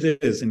to when it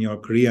is in your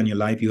career and your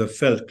life you have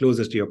felt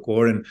closest to your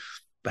core. And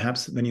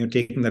perhaps when you're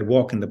taking that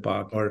walk in the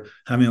park or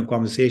having a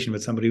conversation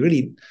with somebody who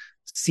really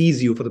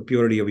sees you for the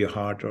purity of your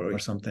heart or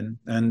something.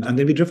 And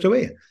then we drift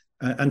away.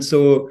 And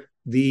so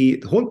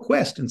the whole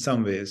quest, in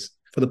some ways,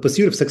 for the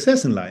pursuit of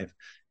success in life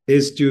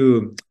is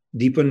to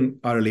deepen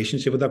our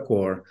relationship with our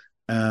core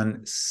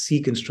and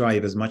seek and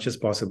strive as much as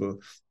possible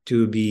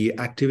to be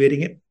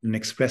activating it and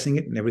expressing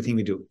it in everything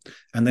we do.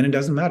 And then it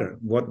doesn't matter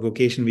what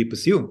vocation we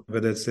pursue,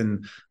 whether it's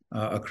in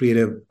a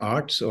creative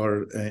arts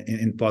or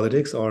in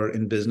politics or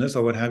in business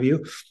or what have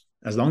you,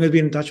 as long as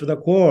we're in touch with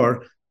our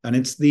core and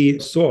it's the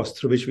source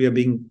through which we are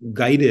being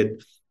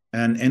guided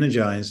and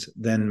energized,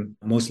 then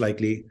most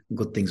likely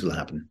good things will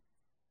happen.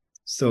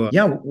 So,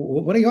 yeah,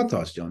 what are your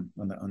thoughts, John,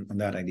 on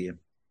that idea?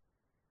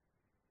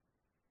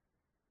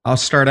 I'll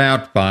start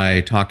out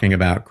by talking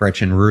about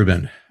Gretchen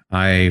Rubin.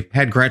 I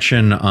had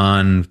Gretchen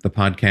on the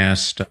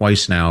podcast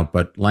twice now,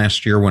 but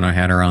last year when I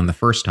had her on the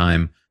first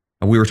time,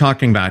 we were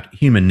talking about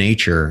human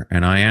nature,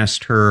 and I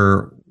asked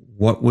her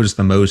what was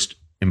the most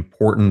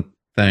important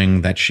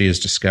thing that she has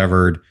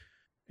discovered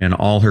in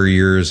all her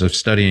years of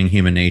studying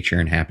human nature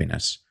and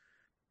happiness.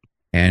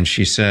 And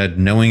she said,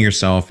 knowing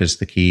yourself is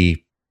the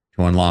key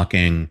to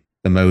unlocking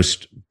the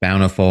most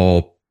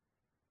bountiful,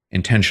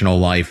 intentional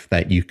life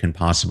that you can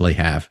possibly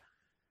have.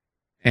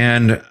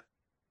 And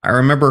I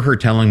remember her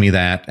telling me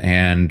that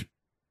and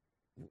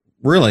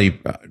really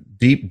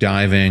deep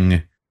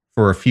diving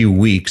for a few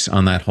weeks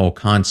on that whole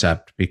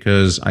concept,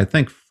 because I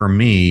think for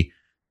me,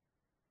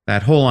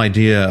 that whole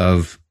idea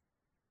of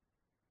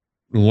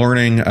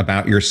learning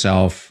about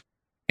yourself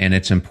and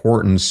its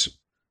importance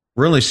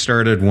really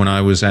started when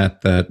I was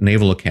at the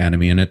Naval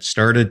Academy. And it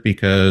started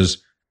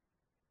because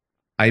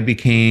I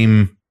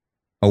became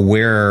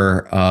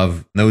aware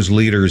of those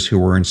leaders who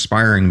were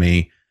inspiring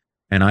me.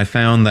 And I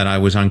found that I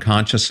was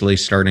unconsciously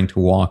starting to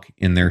walk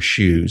in their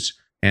shoes.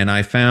 And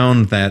I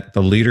found that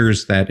the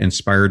leaders that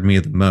inspired me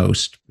the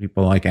most,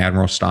 people like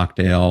Admiral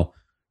Stockdale,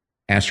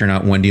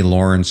 astronaut Wendy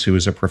Lawrence, who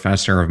was a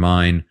professor of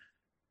mine,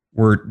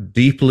 were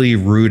deeply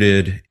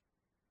rooted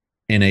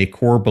in a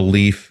core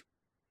belief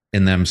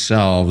in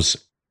themselves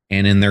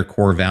and in their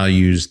core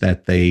values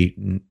that they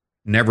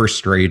never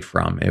strayed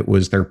from. It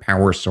was their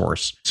power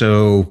source.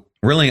 So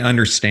really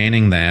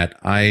understanding that,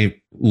 I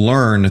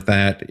learned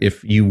that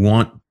if you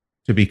want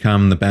to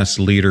become the best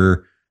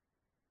leader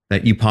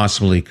that you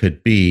possibly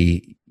could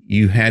be,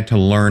 you had to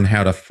learn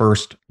how to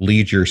first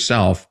lead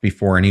yourself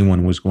before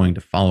anyone was going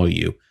to follow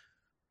you.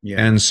 Yeah.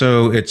 And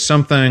so it's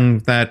something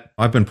that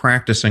I've been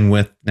practicing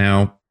with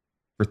now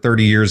for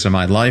 30 years of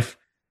my life.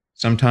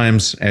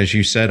 Sometimes, as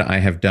you said, I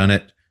have done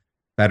it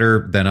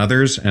better than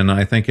others. And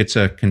I think it's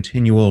a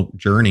continual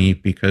journey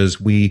because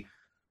we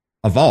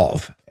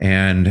evolve.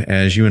 And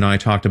as you and I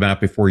talked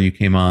about before you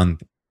came on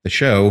the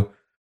show,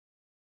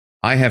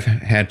 I have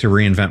had to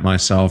reinvent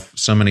myself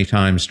so many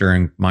times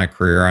during my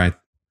career. I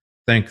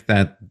think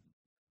that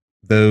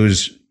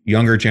those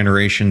younger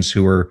generations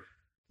who are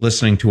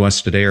listening to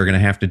us today are going to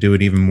have to do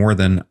it even more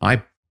than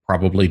I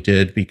probably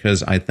did,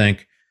 because I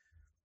think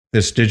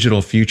this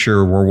digital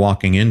future we're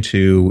walking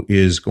into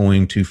is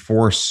going to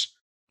force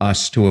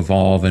us to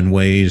evolve in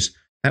ways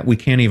that we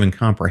can't even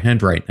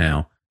comprehend right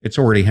now. It's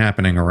already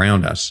happening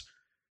around us.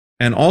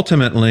 And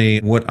ultimately,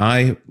 what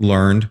I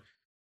learned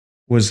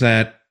was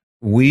that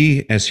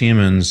we as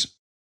humans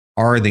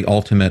are the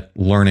ultimate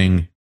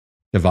learning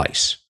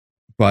device.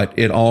 But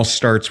it all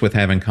starts with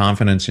having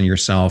confidence in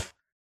yourself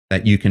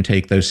that you can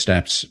take those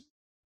steps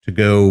to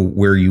go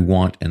where you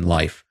want in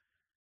life.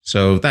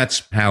 So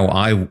that's how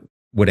I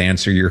would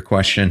answer your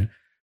question.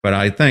 But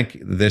I think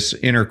this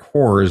inner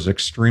core is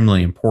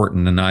extremely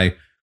important. And I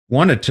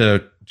wanted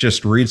to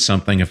just read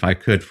something, if I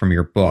could, from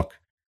your book.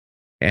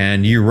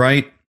 And you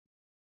write,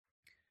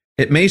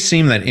 It may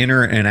seem that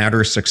inner and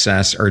outer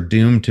success are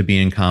doomed to be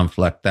in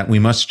conflict, that we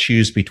must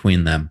choose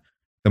between them.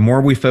 The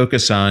more we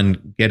focus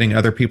on getting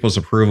other people's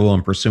approval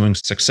and pursuing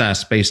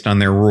success based on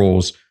their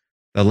rules,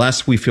 the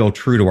less we feel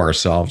true to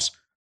ourselves.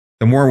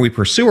 The more we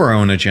pursue our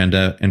own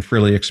agenda and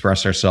freely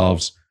express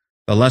ourselves,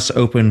 the less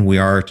open we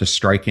are to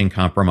striking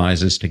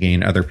compromises to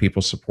gain other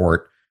people's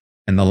support,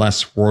 and the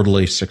less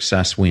worldly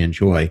success we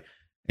enjoy.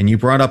 And you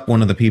brought up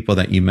one of the people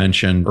that you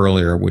mentioned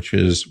earlier, which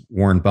is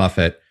Warren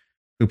Buffett,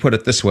 who put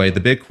it this way: the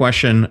big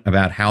question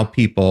about how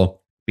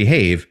people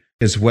behave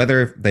is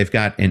whether they've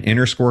got an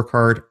inner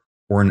scorecard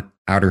or an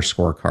outer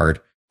scorecard.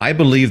 I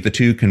believe the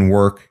two can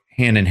work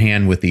hand in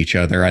hand with each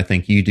other. I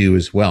think you do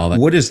as well.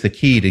 What is the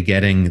key to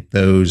getting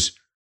those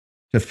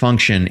to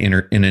function in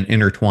an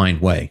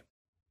intertwined way?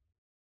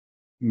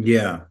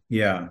 Yeah.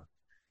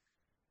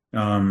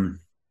 And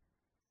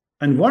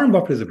Warren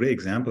Buffett is a great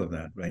example of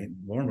that, right?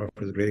 Warren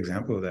Buffett is a great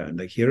example of that.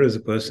 Like, here is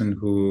a person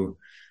who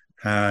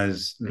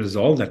has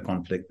resolved that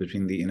conflict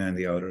between the inner and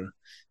the outer.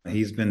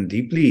 He's been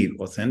deeply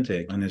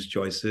authentic in his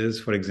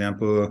choices. For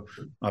example,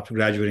 after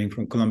graduating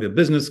from Columbia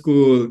Business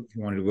School, he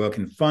wanted to work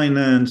in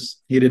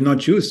finance. He did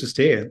not choose to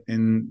stay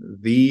in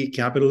the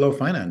capital of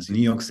finance, New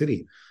York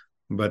City,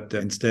 but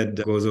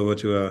instead goes over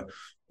to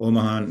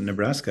Omaha,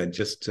 Nebraska,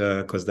 just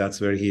because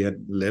that's where he had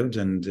lived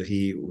and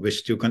he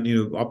wished to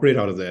continue to operate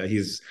out of there.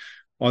 He's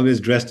always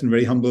dressed in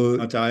very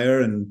humble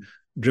attire and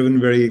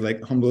driven very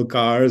humble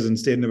cars and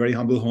stayed in a very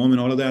humble home and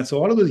all of that. So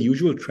all of those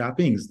usual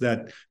trappings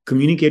that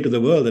communicate to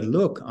the world that,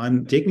 look,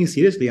 I'm taking me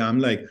seriously,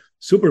 I'm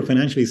super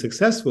financially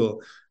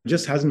successful,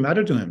 just hasn't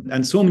mattered to him.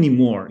 And so many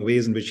more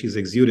ways in which he's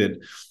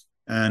exuded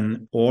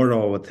an aura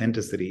of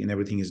authenticity in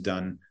everything he's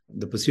done.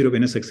 The pursuit of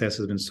inner success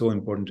has been so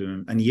important to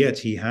him. And yet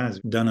he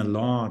has done a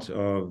lot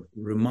of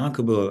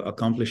remarkable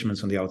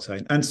accomplishments on the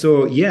outside. And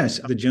so, yes,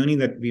 the journey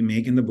that we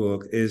make in the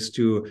book is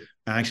to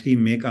actually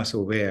make us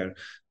aware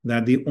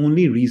that the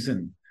only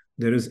reason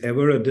there is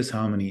ever a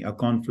disharmony, a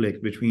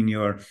conflict between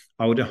your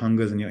outer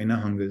hungers and your inner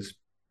hungers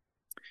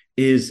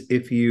is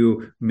if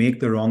you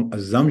make the wrong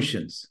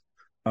assumptions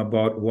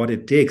about what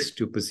it takes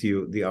to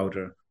pursue the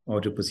outer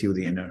or to pursue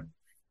the inner.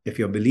 If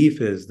your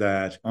belief is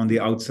that on the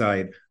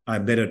outside, I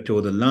better toe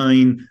the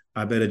line,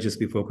 I better just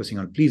be focusing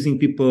on pleasing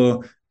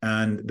people,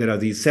 and there are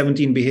these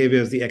 17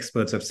 behaviors the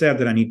experts have said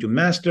that I need to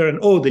master, and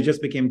they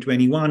just became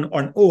 21,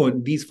 or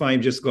these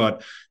 5 just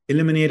got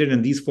eliminated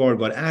and these 4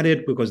 got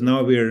added because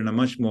now we're in a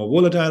much more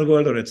volatile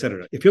world, or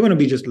etc. If you're going to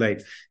be just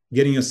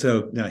getting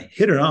yourself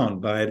hit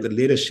around by the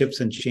latest shifts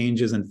and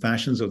changes and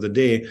fashions of the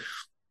day,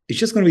 it's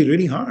just going to be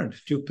really hard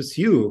to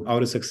pursue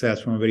outer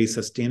success from a very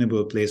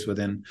sustainable place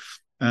within.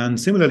 And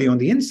similarly, on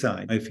the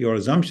inside, if your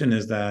assumption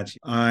is that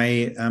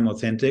I am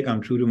authentic,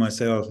 I'm true to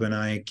myself, and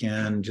I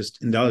can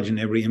just indulge in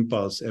every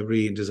impulse,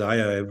 every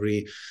desire,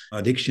 every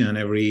addiction,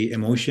 every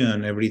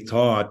emotion, every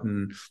thought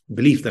and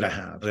belief that I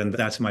have, and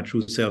that's my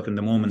true self in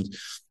the moment,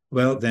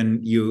 well,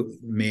 then you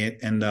may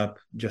end up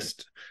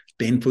just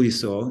painfully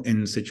so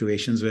in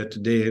situations where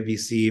today we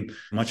see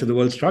much of the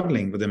world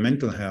struggling with their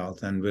mental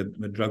health and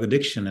with drug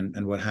addiction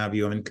and what have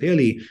you. I mean,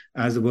 clearly,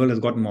 as the world has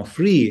gotten more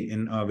free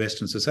in our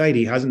Western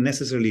society, hasn't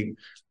necessarily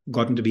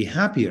gotten to be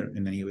happier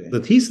in any way.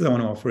 The thesis I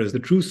want to offer is the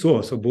true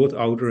source of both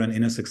outer and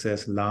inner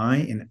success lie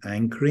in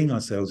anchoring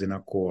ourselves in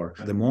our core.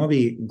 The more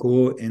we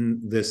go in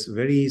this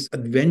very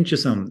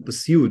adventuresome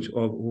pursuit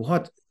of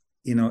what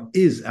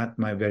is at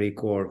my very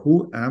core,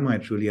 who am I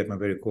truly at my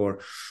very core,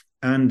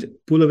 and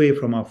pull away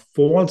from our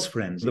false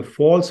friends, the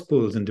false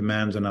pulls and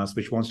demands on us,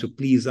 which wants to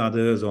please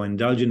others or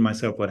indulge in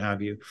myself, what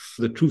have you,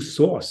 the true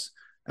source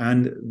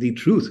and the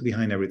truth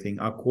behind everything,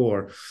 our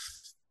core,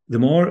 the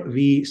more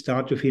we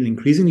start to feel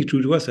increasingly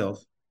true to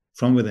ourselves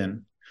from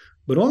within,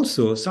 but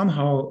also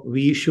somehow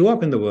we show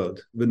up in the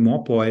world with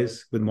more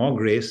poise, with more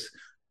grace,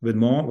 with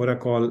more what I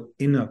call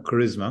inner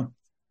charisma.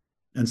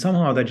 And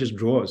somehow that just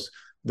draws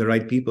the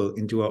right people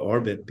into our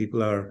orbit.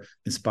 People are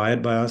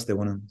inspired by us. They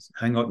want to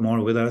hang out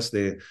more with us.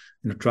 They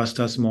trust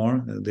us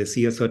more. They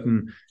see a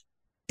certain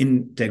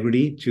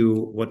integrity to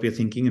what we're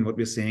thinking and what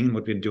we're saying and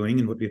what we're doing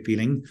and what we're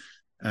feeling.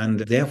 And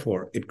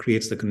therefore, it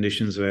creates the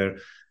conditions where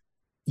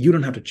you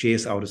don't have to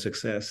chase outer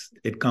success.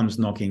 It comes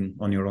knocking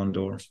on your own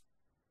door.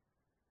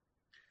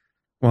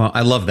 Well,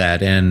 I love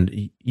that.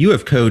 And you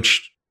have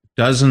coached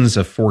dozens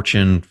of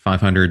Fortune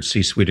 500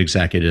 C-suite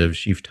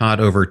executives. You've taught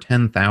over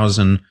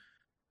 10,000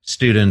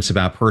 students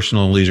about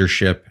personal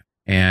leadership,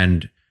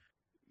 and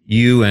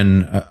you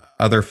and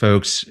other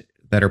folks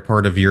that are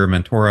part of your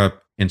Mentora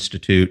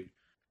Institute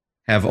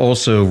have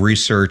also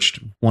researched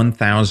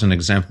 1,000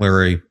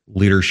 exemplary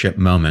leadership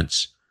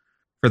moments.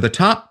 For the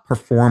top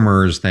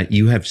performers that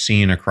you have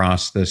seen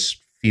across this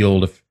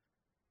field of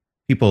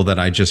people that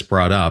I just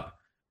brought up,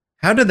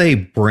 how do they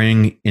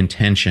bring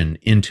intention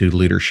into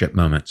leadership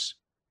moments?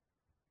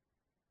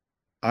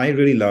 I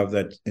really love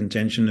that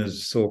intention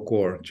is so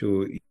core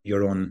to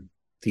your own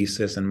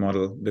thesis and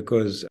model,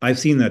 because I've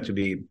seen that to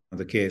be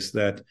the case,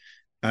 that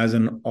as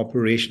an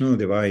operational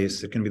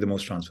device, it can be the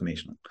most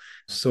transformational.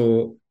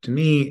 So to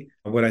me,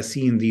 what I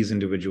see in these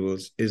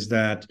individuals is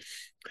that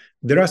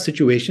there are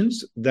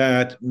situations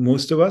that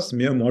most of us,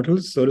 mere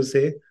mortals, so to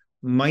say,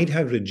 might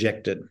have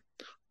rejected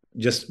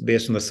just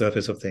based on the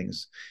surface of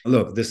things.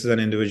 Look, this is an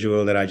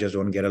individual that I just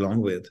don't get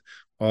along with.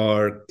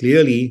 Or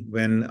clearly,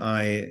 when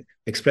I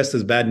express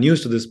this bad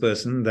news to this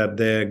person that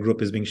their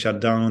group is being shut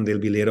down, they'll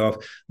be laid off,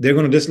 they're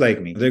going to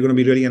dislike me. They're going to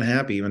be really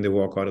unhappy when they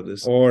walk out of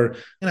this. Or,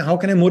 how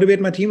can I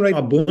motivate my team? Right,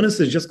 our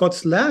bonuses just got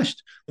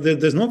slashed.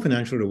 There's no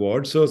financial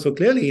reward. So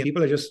clearly,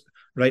 people are just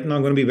right now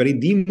going to be very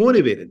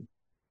demotivated.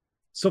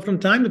 So from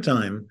time to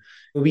time,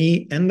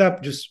 we end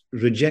up just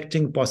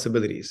rejecting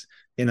possibilities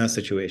in our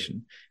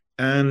situation.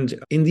 And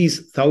in these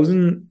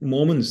 1,000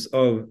 moments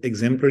of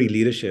exemplary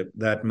leadership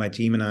that my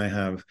team and I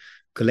have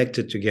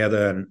collected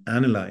together and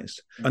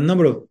analyzed, a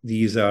number of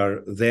these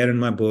are there in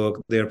my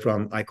book. They're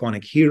from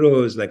iconic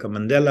heroes like a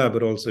Mandela,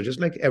 but also just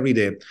like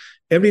everyday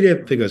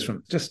figures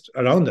from just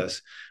around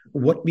us.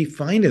 What we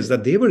find is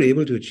that they were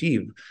able to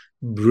achieve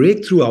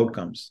breakthrough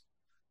outcomes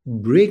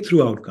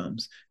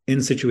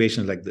in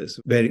situations like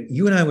this, where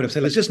you and I would have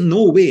said, there's just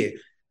no way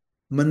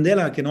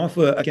Mandela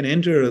can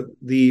enter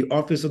the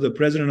office of the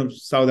president of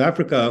South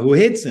Africa who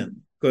hates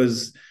him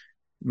because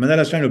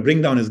Mandela's trying to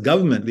bring down his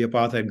government, the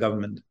apartheid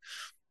government.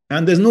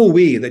 And there's no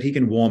way that he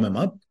can warm him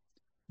up.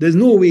 There's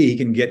no way he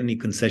can get any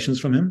concessions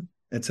from him,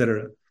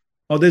 etc.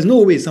 Or there's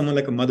no way someone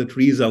like a Mother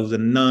Teresa, who's a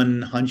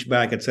nun,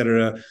 hunchback,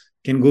 etc.,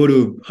 can go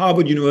to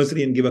Harvard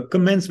University and give a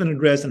commencement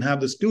address and have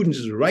the students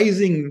just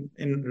rising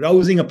in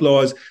rousing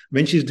applause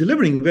when she's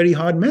delivering very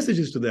hard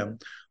messages to them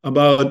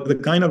about the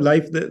kind of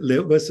life that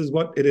live versus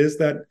what it is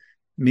that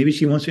maybe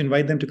she wants to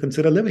invite them to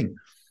consider living.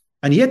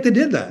 And yet they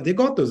did that. They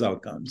got those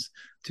outcomes.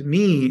 To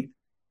me,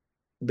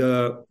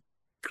 the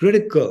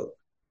critical,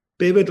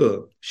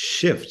 pivotal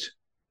shift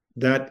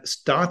that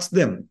starts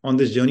them on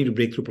this journey to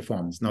breakthrough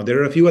performance. Now, there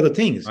are a few other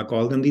things. I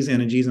call them these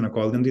energies and I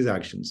call them these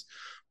actions.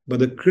 But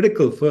the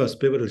critical first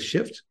pivotal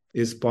shift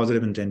is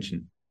positive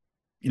intention.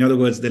 In other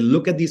words, they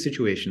look at these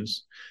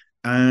situations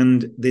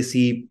and they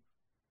see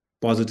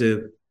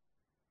positive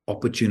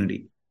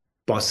opportunity,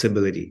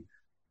 possibility,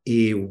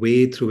 a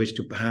way through which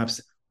to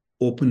perhaps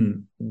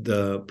open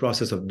the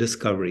process of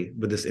discovery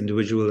with this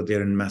individual that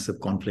they're in massive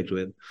conflict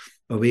with,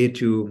 a way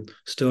to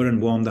stir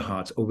and warm the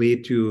hearts, a way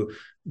to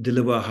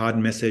deliver a hard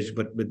message,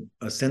 but with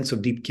a sense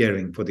of deep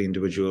caring for the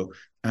individual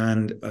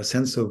and a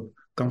sense of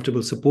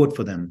comfortable support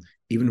for them,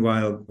 even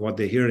while what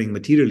they're hearing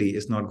materially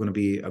is not going to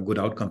be a good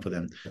outcome for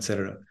them,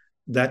 etc.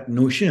 That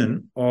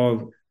notion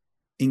of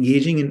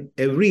engaging in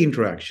every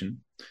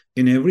interaction,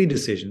 in every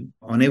decision,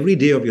 on every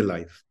day of your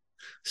life,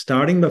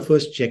 starting by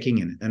first checking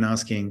in and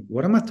asking,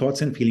 what are my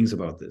thoughts and feelings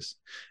about this?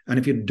 And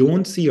if you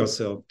don't see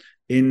yourself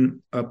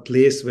in a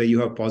place where you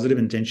have positive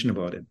intention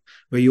about it,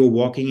 where you're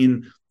walking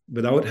in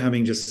without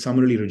having just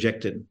summarily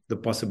rejected the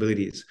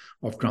possibilities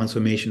of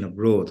transformation, of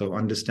growth, of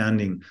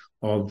understanding,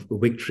 of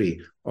victory,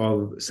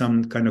 of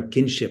some kind of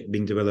kinship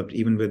being developed,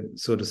 even with,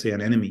 so to say,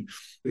 an enemy,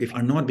 if you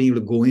are not being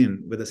able to go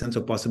in with a sense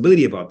of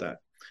possibility about that,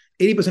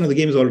 80% of the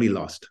game is already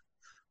lost.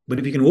 But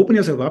if you can open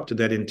yourself up to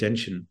that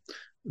intention,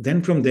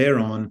 then from there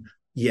on,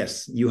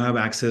 yes, you have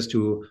access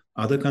to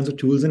other kinds of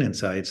tools and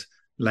insights,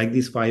 like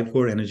these 5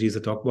 core energies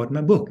I talk about in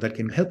my book, that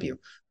can help you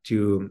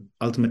to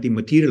ultimately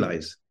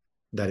materialize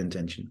that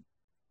intention.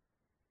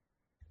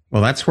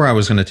 Well, that's where I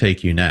was going to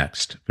take you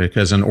next,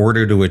 because in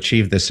order to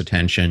achieve this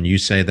attention, you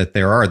say that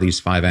there are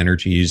these 5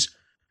 energies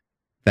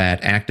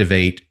that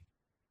activate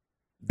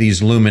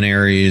these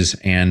luminaries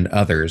and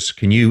others.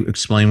 Can you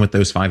explain what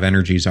those 5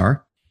 energies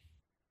are?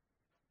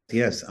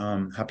 Yes,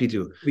 happy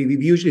to. We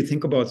usually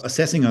think about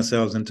assessing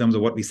ourselves in terms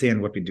of what we say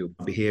and what we do,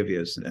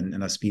 behaviors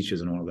and our speeches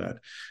and all of that.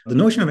 The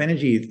notion of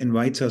energy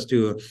invites us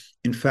to,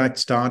 in fact,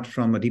 start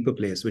from a deeper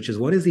place, which is,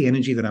 what is the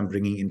energy that I'm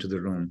bringing into the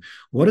room?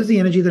 What is the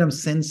energy that I'm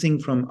sensing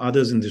from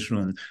others in this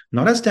room?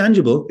 Not as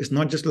tangible. It's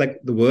not just like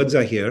the words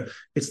I hear.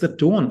 It's the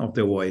tone of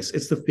their voice.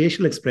 It's the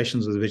facial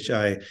expressions with which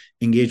I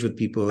engage with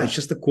people. It's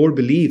just the core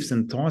beliefs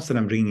and thoughts that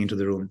I'm bringing into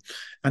the room.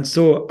 And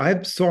so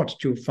I've sought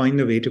to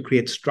find a way to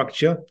create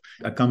structure.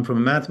 I come from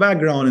a math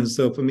background, and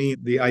so for me,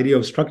 the idea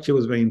of structure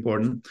was very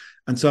important.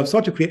 And so I've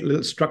sought to create a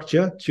little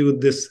structure to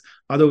this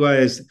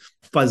otherwise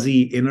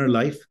fuzzy inner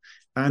life.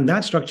 And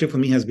that structure for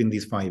me has been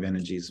these 5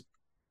 energies.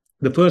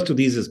 The first of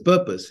these is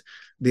purpose,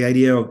 the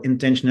idea of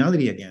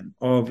intentionality again,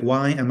 of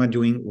why am I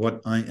doing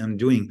what I am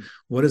doing?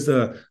 What is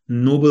the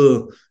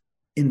noble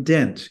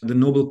intent, the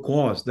noble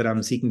cause that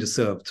I'm seeking to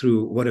serve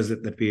through what is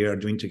it that we are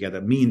doing together,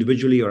 me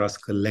individually or us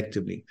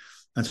collectively?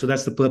 And so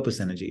that's the purpose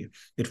energy.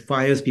 It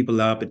fires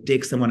people up. It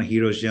takes them on a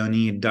hero's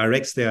journey. It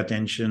directs their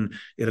attention.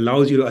 It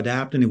allows you to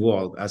adapt and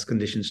evolve as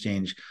conditions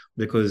change,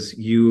 because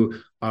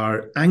you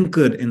are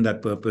anchored in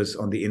that purpose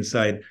on the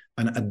inside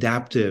and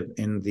adaptive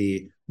in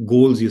the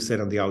goals you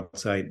set on the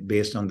outside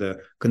based on the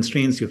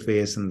constraints you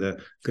face and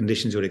the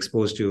conditions you're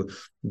exposed to.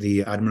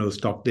 The Admiral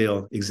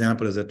Stockdale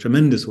example is a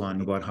tremendous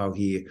one about how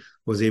he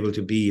was able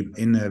to be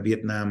in a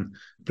Vietnam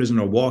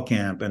prisoner of war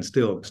camp and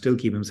still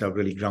keep himself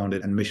really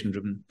grounded and mission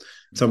driven.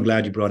 So I'm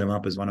glad you brought him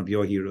up as one of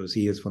your heroes.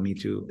 He is for me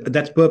too.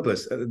 That's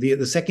purpose.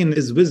 The second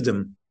is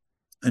wisdom.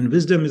 And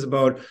wisdom is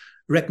about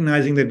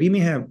recognizing that we may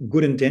have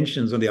good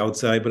intentions on the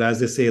outside, but as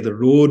they say, the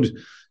road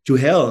to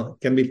hell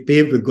can be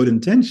paved with good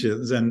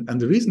intentions. And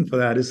the reason for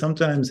that is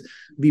sometimes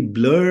we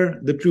blur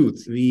the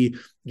truth. We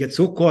get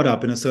so caught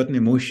up in a certain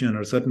emotion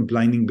or a certain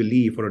blinding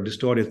belief or a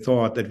distorted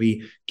thought that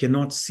we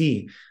cannot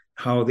see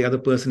how the other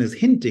person is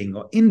hinting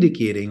or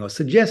indicating or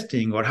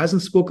suggesting or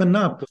hasn't spoken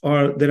up,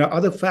 or there are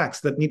other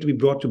facts that need to be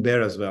brought to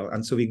bear as well.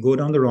 And so we go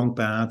down the wrong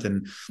path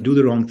and do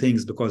the wrong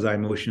things because our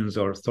emotions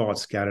or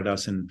thoughts carried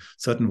us in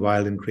certain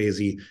wild and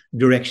crazy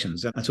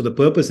directions. And so the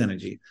purpose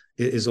energy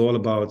is all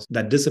about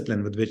that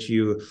discipline with which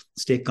you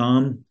stay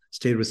calm,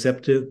 stay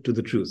receptive to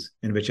the truth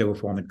in whichever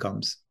form it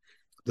comes.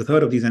 The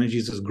third of these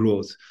energies is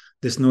growth.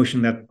 This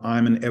notion that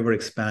I'm an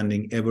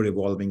ever-expanding,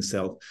 ever-evolving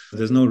self.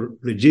 There's no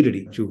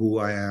rigidity to who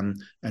I am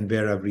and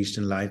where I've reached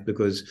in life,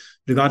 because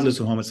regardless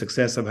of how much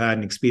success I've had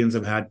and experience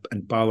I've had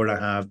and power I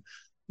have,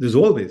 there's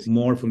always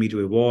more for me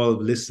to evolve,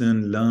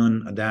 listen,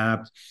 learn,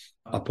 adapt,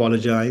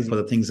 apologize for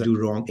the things I do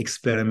wrong,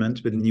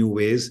 experiment with new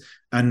ways,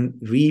 and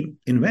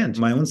reinvent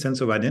my own sense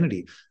of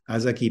identity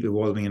as I keep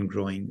evolving and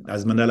growing.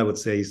 As Mandela would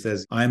say, he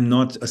says, I'm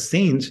not a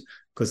saint,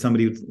 because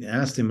somebody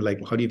asked him, like,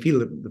 how do you feel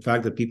the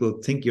fact that people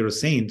think you're a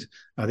saint?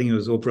 I think it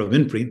was Oprah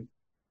Winfrey.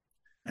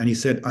 And he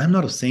said, I'm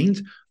not a saint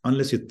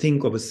unless you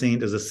think of a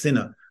saint as a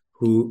sinner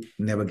who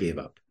never gave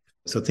up.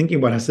 So thinking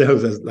about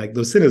ourselves as like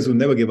those sinners who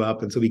never give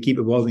up. And so we keep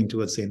evolving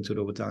towards sainthood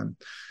over time.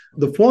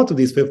 The fourth of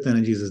these fifth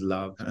energies is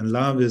love. And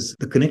love is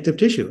the connective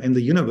tissue in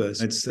the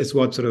universe. It's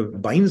what sort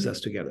of binds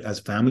us together as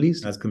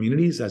families, as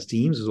communities, as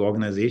teams, as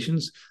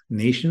organizations,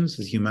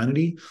 nations, as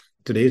humanity.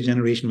 Today's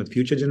generation with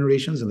future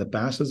generations in the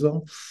past as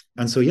well.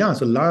 And so,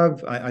 so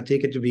love, I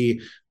take it to be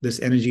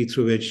this energy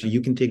through which you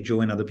can take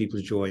joy in other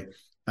people's joy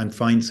and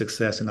find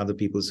success in other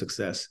people's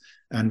success.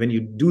 And when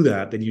you do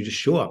that, then you just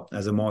show up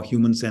as a more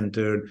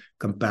human-centered,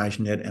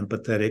 compassionate,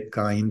 empathetic,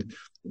 kind,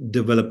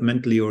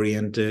 developmentally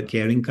oriented,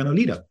 caring kind of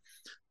leader.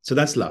 So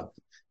that's love.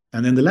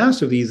 And then the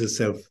last of these is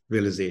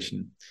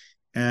self-realization.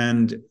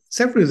 And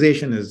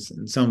self-realization is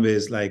in some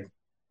ways like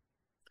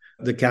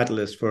the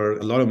catalyst for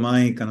a lot of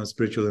my kind of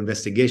spiritual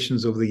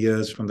investigations over the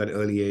years from that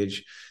early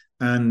age.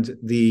 And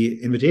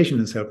the invitation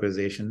in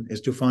self-realization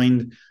is to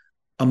find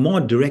a more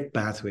direct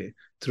pathway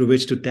through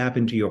which to tap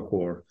into your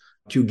core,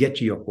 to get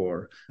to your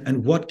core.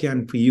 And what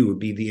can for you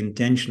be the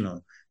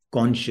intentional,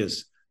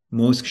 conscious,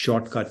 most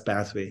shortcut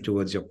pathway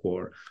towards your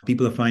core?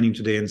 People are finding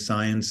today in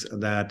science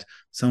that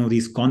some of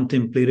these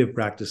contemplative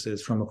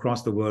practices from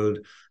across the world,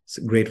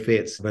 great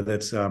faiths, whether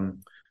it's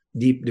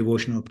deep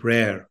devotional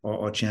prayer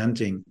or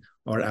chanting,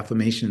 or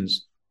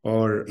affirmations,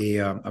 or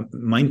a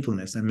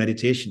mindfulness and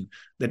meditation,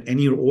 that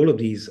any or all of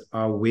these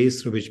are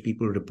ways through which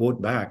people report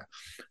back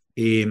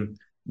a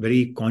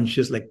very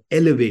conscious, like,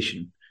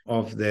 elevation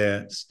of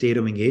their state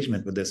of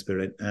engagement with their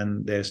spirit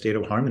and their state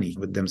of harmony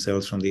with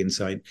themselves from the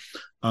inside.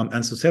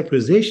 And so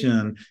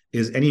self-realization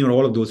is any or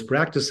all of those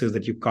practices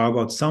that you carve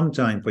out some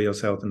time for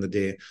yourself in the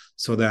day,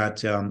 so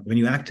that when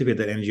you activate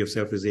that energy of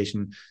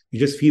self-realization, you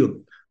just feel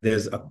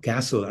there's a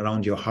castle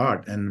around your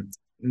heart, and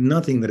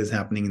nothing that is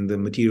happening in the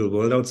material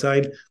world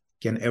outside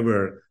can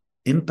ever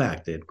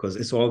impact it, because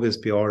it's always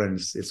pure and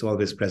it's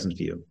always present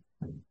for you.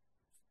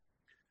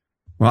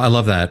 Well, I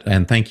love that.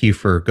 And thank you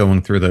for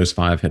going through those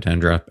 5,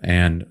 Hitendra.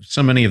 And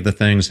so many of the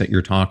things that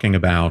you're talking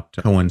about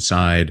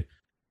coincide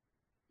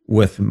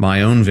with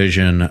my own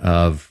vision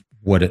of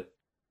what it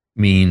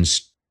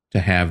means to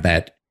have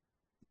that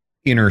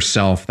inner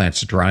self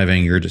that's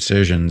driving your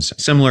decisions,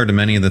 similar to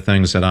many of the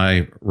things that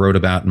I wrote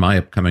about in my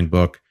upcoming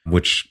book,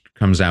 which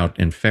comes out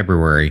in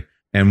February.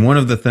 And one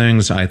of the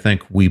things I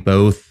think we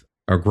both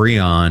agree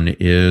on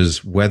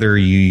is whether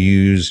you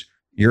use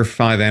your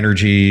 5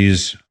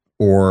 energies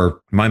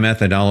or my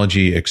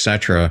methodology,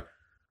 etc.,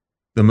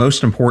 the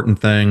most important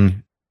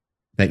thing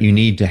that you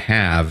need to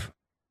have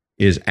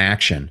is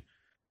action,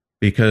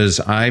 because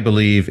I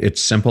believe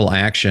it's simple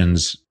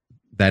actions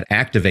that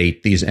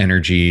activate these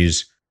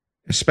energies,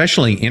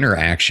 especially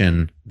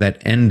interaction,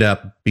 that end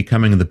up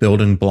becoming the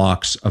building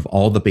blocks of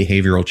all the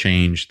behavioral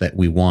change that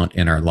we want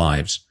in our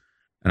lives.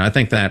 And I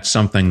think that's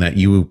something that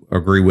you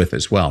agree with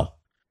as well.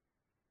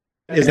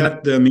 Is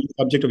that the main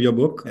subject of your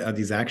book,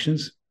 these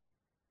actions?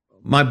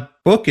 My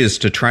book is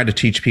to try to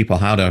teach people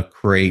how to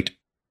create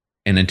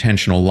an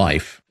intentional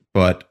life,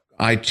 but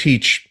I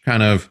teach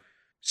kind of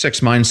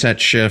 6 mindset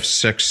shifts,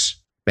 6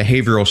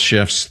 behavioral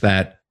shifts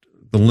that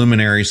the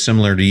luminaries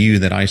similar to you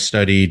that I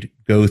studied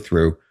go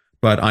through.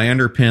 But I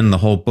underpin the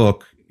whole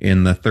book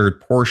in the third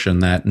portion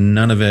that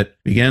none of it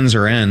begins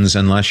or ends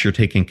unless you're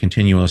taking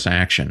continuous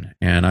action.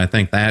 And I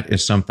think that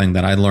is something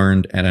that I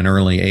learned at an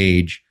early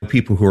age.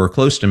 People who are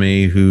close to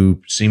me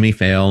who see me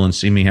fail and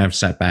see me have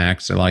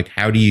setbacks are like,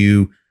 how do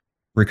you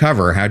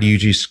recover? How do you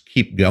just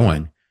keep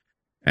going?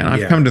 And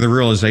I've come to the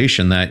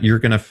realization that you're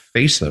going to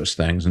face those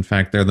things. In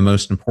fact, they're the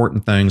most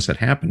important things that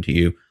happen to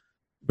you.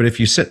 But if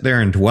you sit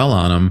there and dwell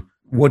on them,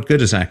 what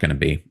good is that going to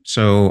be?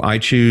 So I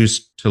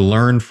choose to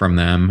learn from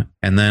them,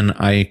 and then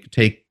I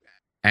take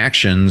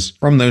actions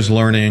from those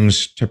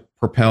learnings to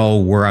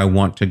propel where I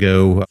want to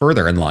go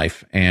further in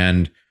life,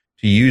 and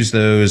to use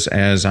those,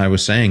 as I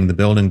was saying, the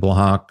building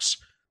blocks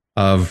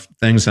of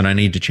things that I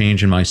need to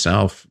change in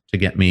myself to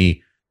get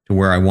me to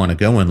where I want to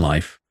go in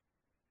life.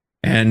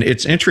 And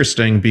it's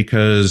interesting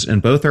because in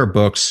both our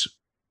books,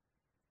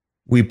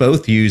 we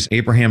both use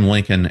Abraham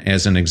Lincoln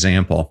as an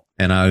example.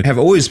 And I have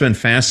always been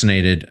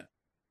fascinated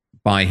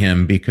by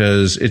him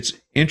because it's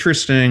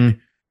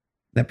interesting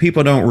that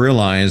people don't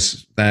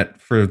realize that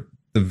for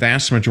the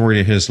vast majority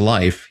of his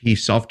life, he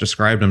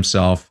self-described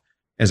himself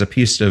as a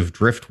piece of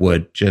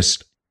driftwood,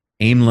 just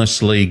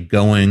aimlessly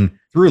going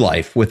through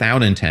life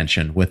without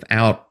intention,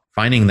 without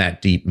finding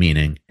that deep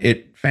meaning.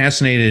 It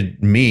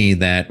fascinated me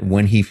that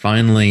when he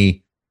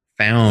finally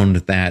found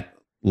that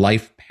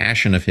life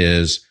passion of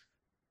his,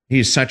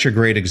 he's such a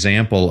great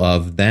example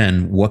of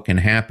then what can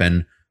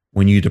happen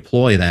when you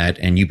deploy that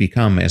and you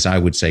become, as I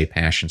would say,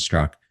 passion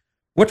struck.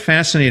 What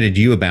fascinated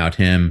you about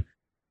him,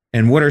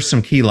 and what are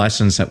some key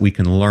lessons that we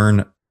can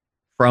learn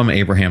from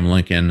Abraham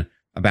Lincoln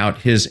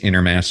about his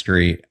inner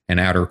mastery and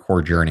outer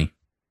core journey?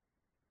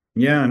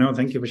 Yeah, no,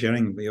 thank you for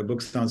sharing. Your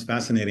book sounds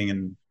fascinating,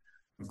 and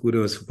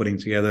kudos for putting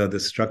together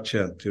this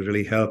structure to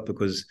really help,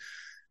 because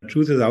the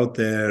truth is out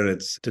there.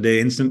 It's today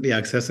instantly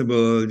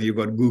accessible. You've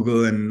got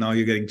Google, and now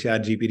you're getting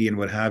Chat GPT and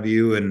what have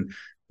you. And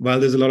while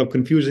there's a lot of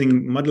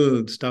confusing,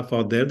 muddled stuff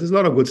out there, there's a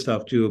lot of good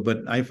stuff too. But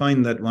I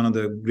find that one of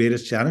the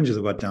greatest challenges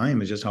of our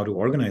time is just how to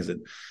organize it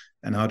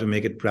and how to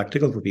make it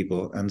practical for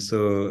people. And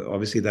so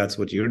obviously that's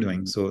what you're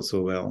doing so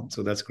well.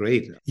 So that's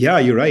great. Yeah,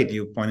 you're right.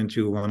 You pointed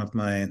to one of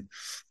my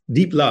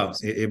deep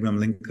loves, Abraham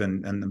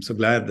Lincoln, and I'm so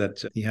glad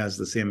that he has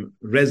the same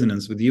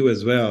resonance with you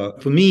as well.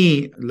 For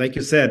me, like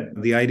you said,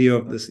 the idea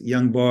of this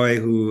young boy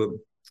who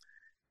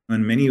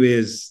in many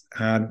ways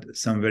had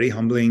some very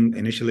humbling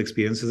initial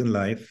experiences in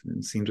life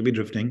and seemed to be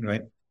drifting,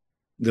 right?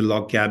 The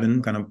log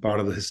cabin, kind of part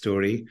of his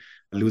story,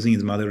 losing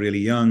his mother really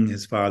young,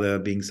 his father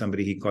being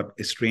somebody he got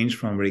estranged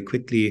from very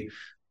quickly,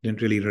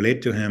 didn't really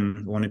relate to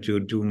him, wanted to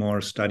do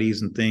more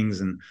studies and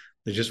things, and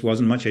there just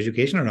wasn't much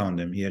education around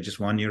him. He had just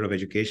 1 year of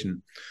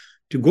education.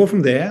 To go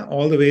from there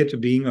all the way to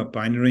being a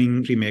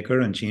pioneering tree maker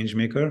and change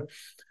maker,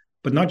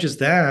 but not just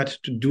that,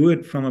 to do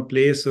it from a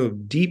place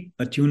of deep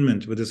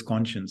attunement with his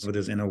conscience, with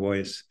his inner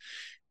voice,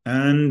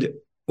 and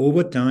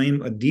over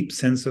time, a deep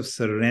sense of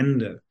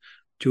surrender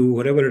to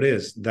whatever it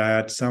is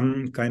that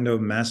some kind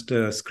of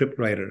master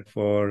scriptwriter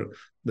for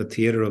the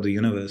theater of the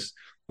universe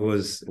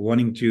was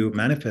wanting to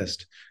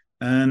manifest,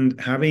 and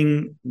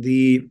having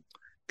the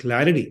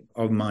clarity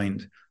of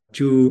mind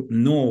to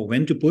know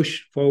when to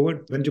push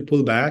forward, when to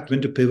pull back,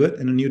 when to pivot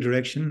in a new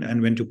direction,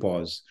 and when to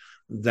pause.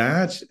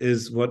 That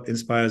is what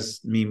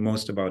inspires me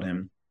most about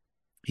him.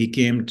 He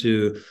came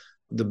to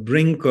the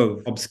brink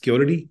of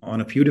obscurity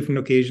on a few different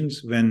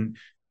occasions when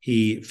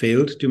he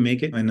failed to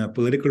make it in a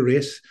political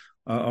race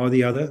or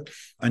the other.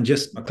 And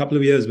just a couple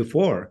of years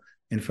before,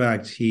 in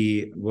fact,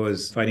 he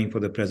was fighting for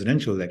the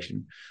presidential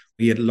election.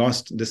 He had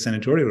lost the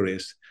senatorial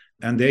race.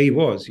 And there he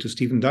was to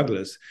Stephen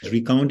Douglas,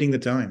 recounting the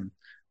time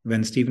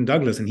when Stephen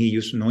Douglas and he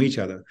used to know each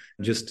other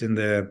just in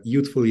their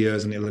youthful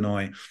years in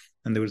Illinois.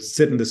 And they would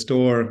sit in the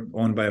store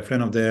owned by a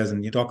friend of theirs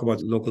and you talk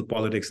about local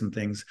politics and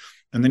things.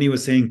 And then he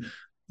was saying,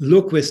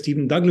 look where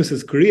Stephen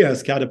Douglas's career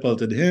has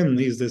catapulted him.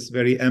 He's this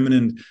very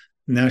eminent,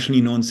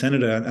 nationally known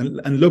senator.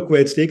 And look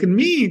where it's taken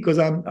me, because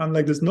I'm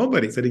like this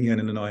nobody sitting here in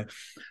Illinois.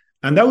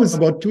 And that was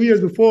about 2 years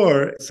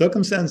before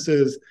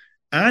circumstances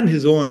and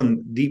his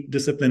own deep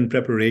discipline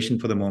preparation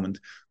for the moment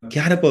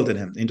catapulted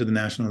him into the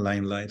national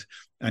limelight.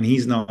 And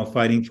he's now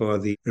fighting for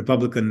the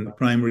Republican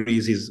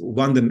primaries. He's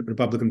won the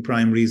Republican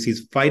primaries.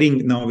 He's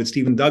fighting now with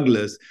Stephen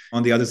Douglas.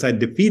 On the other side,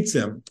 defeats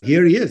him.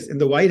 Here he is in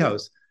the White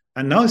House.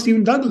 And now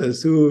Stephen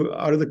Douglas, who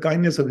out of the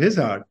kindness of his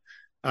heart,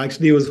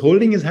 actually was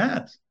holding his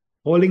hat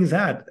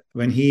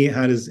when he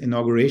had his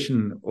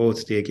inauguration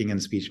oath taking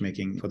and speech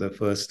making for the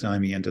first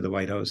time he entered the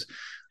White House.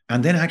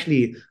 And then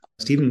actually,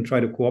 Stephen tried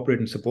to cooperate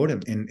and support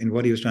him in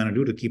what he was trying to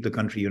do to keep the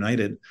country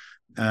united.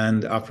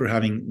 And after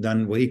having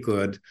done what he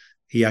could,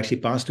 he actually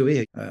passed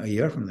away a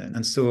year from then.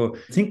 And so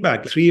think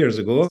back 3 years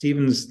ago,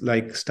 Stephen's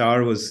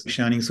star was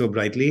shining so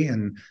brightly,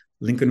 and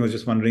Lincoln was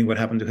just wondering what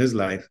happened to his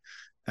life.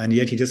 And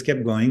yet he just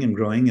kept going and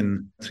growing.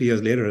 And 3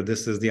 years later,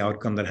 this is the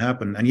outcome that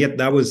happened. And yet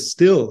that was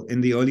still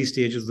in the early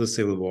stages of the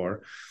Civil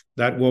War.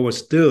 That war was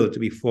still to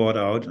be fought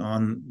out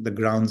on the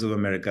grounds of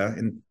America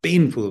in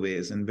painful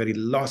ways, in very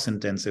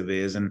loss-intensive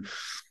ways. And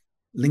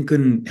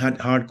Lincoln had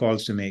hard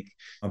calls to make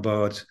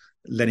about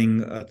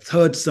letting a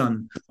third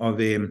son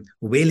of a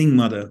wailing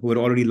mother who had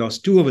already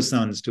lost two of her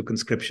sons to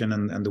conscription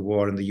and the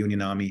war in the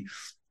Union Army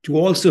to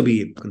also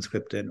be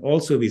conscripted,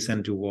 also be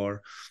sent to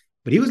war.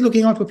 But he was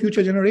looking out for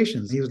future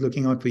generations. He was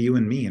looking out for you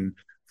and me and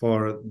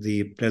for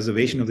the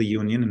preservation of the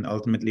Union and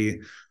ultimately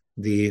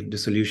the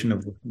dissolution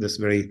of this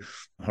very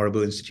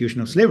horrible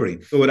institution of slavery.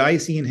 So what I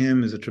see in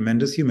him is a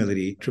tremendous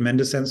humility,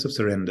 tremendous sense of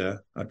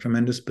surrender, a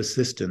tremendous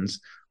persistence,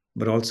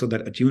 but also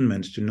that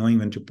attunement to knowing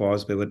when to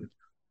pause, pivot,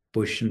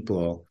 push, and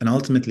pull. And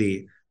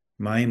ultimately,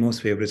 my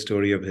most favorite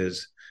story of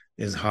his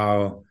is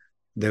how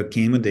there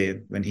came a day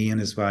when he and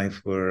his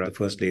wife were the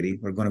first lady,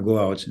 were going to go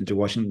out into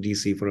Washington,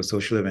 D.C. for a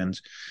social event.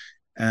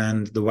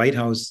 And the White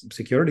House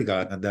security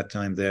guard at that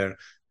time there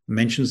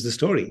mentions the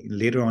story.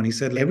 Later on, he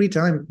said, every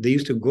time they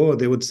used to go,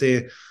 they would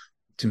say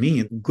to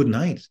me, good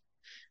night.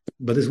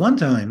 But this one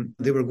time,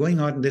 they were going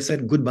out and they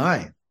said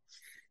goodbye.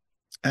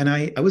 And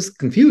I was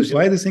confused.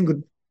 Why are they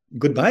saying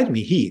goodbye to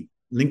me?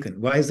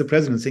 Lincoln, why is the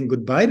president saying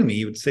goodbye to me?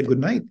 He would say good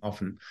night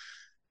often.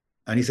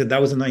 And he said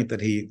that was the night that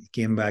he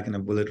came back in a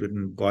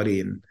bullet-ridden body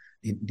and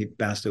he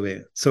passed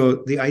away.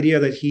 So the idea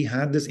that he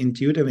had this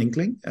intuitive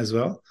inkling as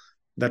well,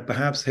 that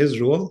perhaps his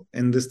role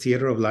in this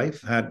theater of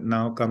life had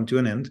now come to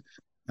an end,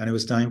 and it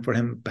was time for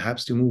him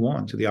perhaps to move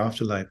on to the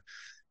afterlife,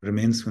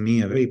 remains for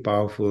me a very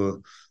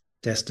powerful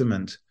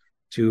testament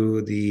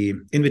to the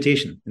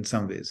invitation in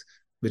some ways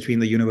between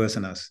the universe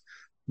and us,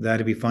 that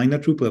if we find our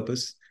true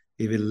purpose,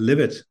 if we live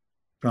it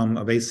from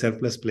a very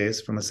selfless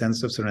place, from a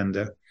sense of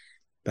surrender,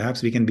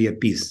 perhaps we can be at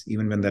peace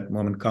even when that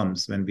moment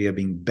comes, when we are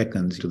being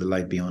beckoned to the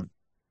light beyond.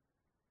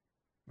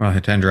 Well,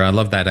 Hitendra, I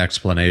love that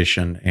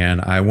explanation.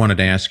 And I wanted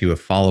to ask you a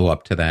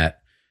follow-up to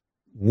that.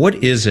 What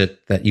is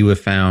it that you have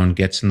found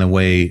gets in the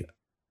way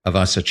of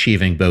us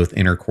achieving both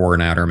inner core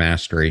and outer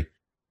mastery?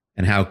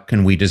 And how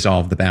can we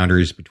dissolve the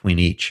boundaries between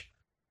each?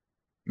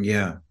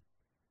 Yeah.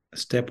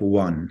 Step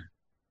one,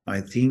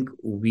 I think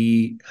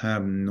we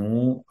have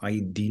no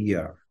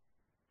idea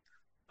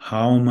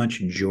how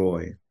much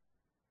joy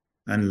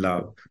and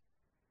love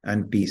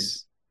and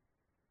peace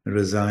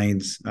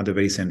resides at the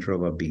very center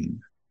of our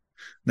being.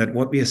 That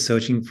what we are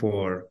searching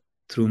for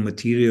through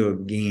material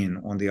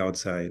gain on the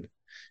outside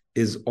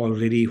is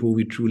already who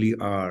we truly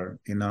are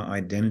in our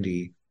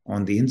identity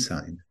on the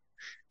inside.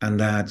 And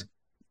that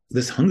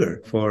this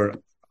hunger for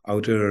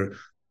outer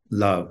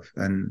love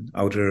and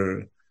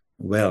outer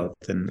wealth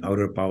and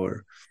outer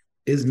power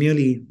is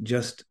merely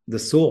just the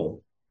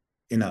soul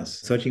in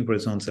us searching for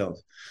its own self.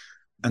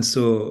 And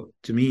so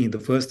to me, the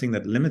first thing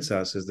that limits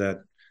us is that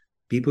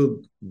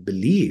people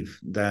believe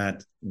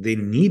that they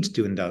need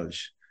to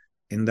indulge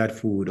in that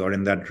food or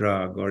in that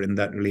drug or in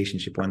that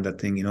relationship or in that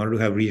thing in order to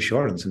have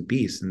reassurance and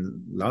peace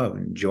and love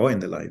and joy in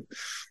their life.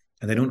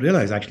 And they don't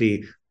realize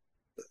actually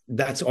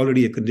that's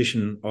already a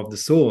condition of the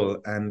soul,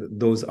 and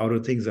those outer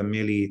things are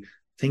merely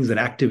things that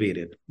activate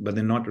it, but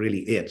they're not really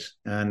it.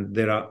 And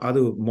there are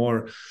other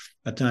more,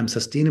 at times,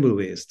 sustainable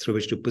ways through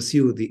which to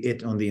pursue the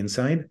it on the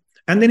inside,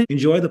 and then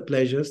enjoy the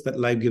pleasures that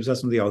life gives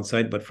us on the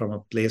outside, but from a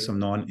place of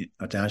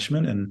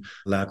non-attachment and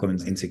lack of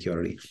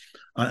insecurity.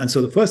 And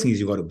so the first thing is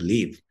you got to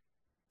believe.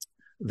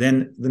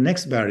 Then the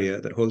next barrier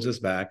that holds us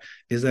back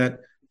is that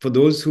for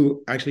those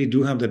who actually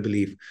do have that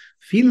belief,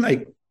 feel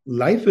like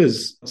life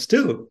is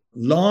still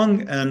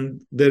long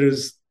and there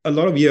is a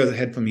lot of years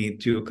ahead for me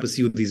to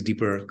pursue these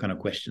deeper kind of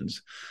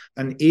questions.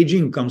 And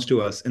aging comes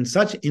to us in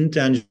such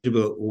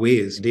intangible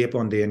ways, day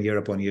upon day and year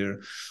upon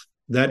year,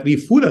 that we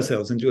fool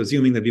ourselves into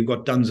assuming that we've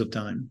got tons of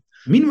time.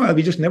 Meanwhile,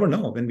 we just never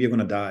know when we are going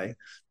to die.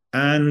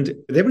 And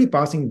with every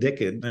passing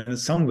decade, in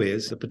some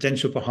ways, the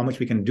potential for how much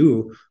we can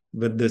do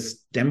with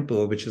this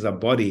temple, which is our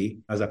body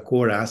as a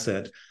core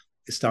asset,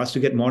 it starts to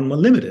get more and more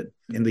limited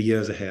in the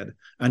years ahead.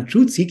 And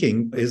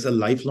truth-seeking is a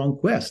lifelong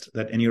quest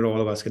that any or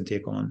all of us can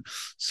take on.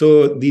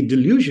 So the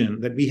delusion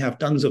that we have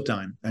tons of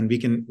time and we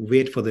can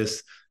wait for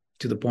this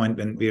to the point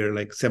when we're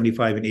like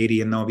 75 and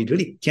 80, and now we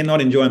really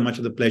cannot enjoy much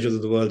of the pleasures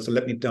of the world, so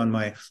let me turn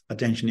my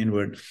attention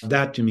inward.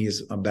 That to me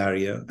is a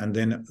barrier. And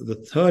then the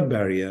third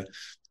barrier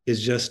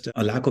is just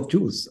a lack of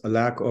tools, a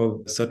lack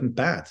of certain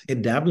path, a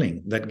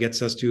dabbling that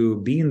gets us to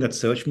be in that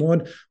search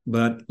mode,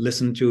 but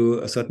listen to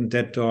a certain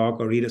TED talk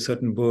or read a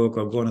certain book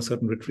or go on a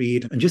certain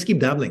retreat and just keep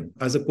dabbling,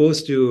 as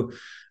opposed to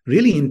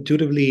really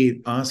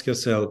intuitively ask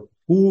yourself,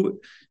 who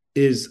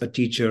is a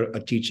teacher,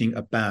 a teaching,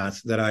 a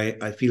path that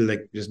I feel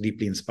like just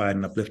deeply inspired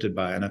and uplifted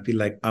by. And I feel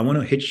like I want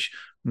to hitch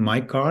my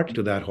cart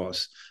to that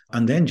horse.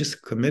 And then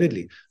just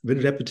committedly,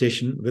 with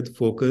repetition, with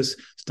focus,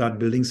 start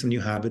building some new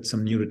habits,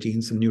 some new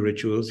routines, some new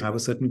rituals, have a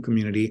certain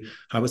community,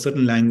 have a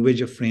certain language,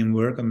 a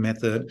framework, a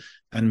method,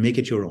 and make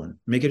it your own.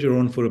 Make it your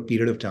own for a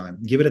period of time.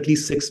 Give it at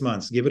least 6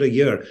 months, give it a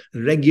year,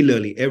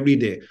 regularly, every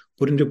day.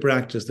 Put into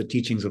practice the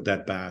teachings of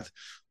that path.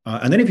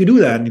 And then if you do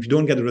that, and if you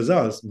don't get the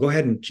results, go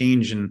ahead and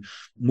change and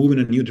move in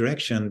a new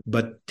direction.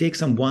 But take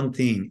some one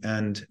thing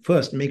and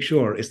first make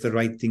sure it's the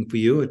right thing for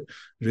you. It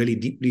really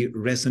deeply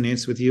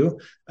resonates with you.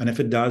 And if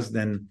it does,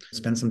 then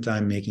spend some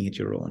time making it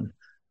your own.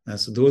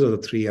 So those are the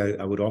three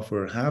I would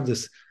offer. Have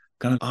this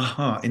kind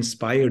of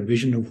inspired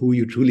vision of who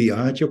you truly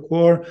are at your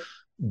core.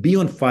 Be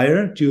on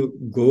fire to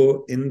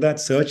go in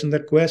that search and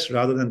that quest,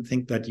 rather than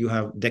think that you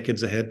have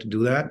decades ahead to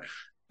do that,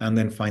 and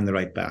then find the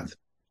right path.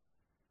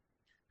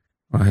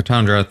 Well,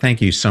 Hitendra,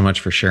 thank you so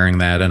much for sharing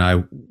that. And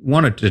I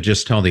wanted to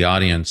just tell the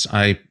audience,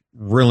 I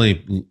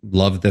really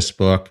love this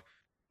book.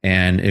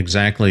 And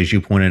exactly as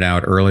you pointed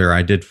out earlier,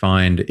 I did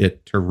find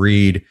it to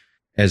read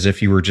as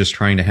if you were just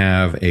trying to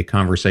have a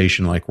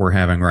conversation like we're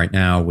having right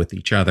now with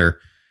each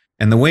other.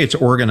 And the way it's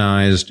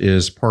organized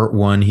is part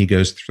one, he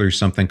goes through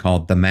something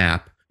called the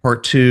map.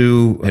 Part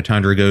two,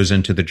 Hitendra goes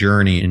into the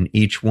journey in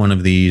each one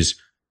of these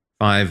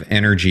 5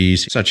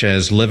 energies, such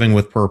as living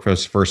with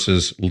purpose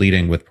versus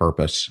leading with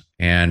purpose,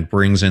 and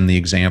brings in the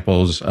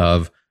examples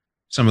of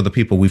some of the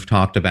people we've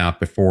talked about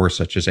before,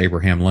 such as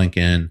Abraham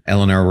Lincoln,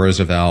 Eleanor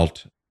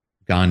Roosevelt,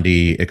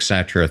 Gandhi,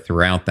 etc.,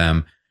 throughout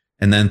them.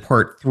 And then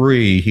part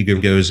 3, he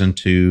goes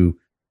into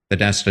the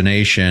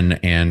destination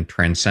and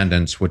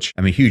transcendence, which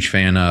I'm a huge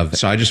fan of.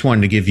 So I just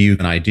wanted to give you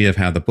an idea of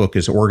how the book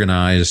is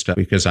organized,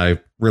 because I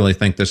really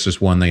think this is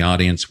one the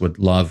audience would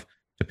love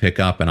to pick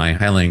up, and I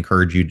highly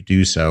encourage you to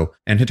do so.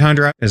 And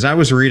Hitendra, as I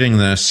was reading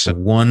this,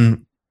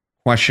 one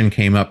question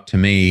came up to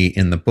me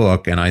in the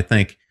book, and I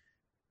think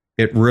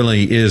it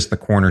really is the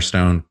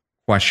cornerstone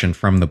question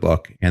from the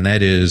book, and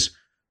that is,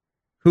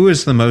 who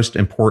is the most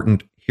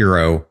important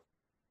hero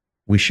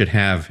we should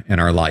have in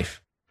our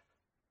life?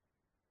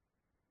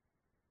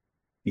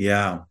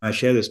 Yeah, I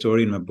share the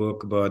story in my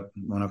book about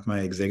one of my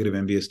executive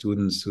MBA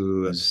students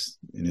who was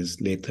in his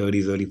late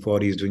 30s, early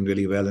 40s, doing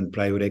really well in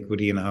private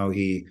equity, and how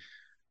he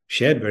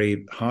shared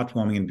very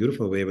heartwarming and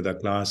beautiful way with our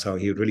class how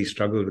he really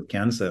struggled with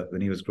cancer when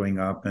he was growing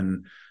up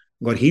and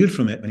got healed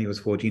from it when he was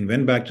 14,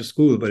 went back to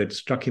school, but it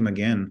struck him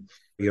again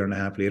a year and a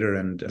half later.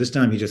 And this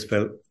time he just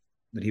felt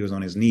that he was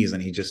on his knees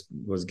and he just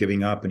was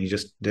giving up, and he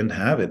just didn't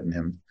have it in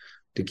him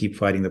to keep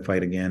fighting the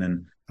fight again.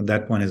 And at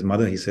that point, his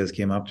mother, he says,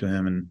 came up to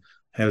him and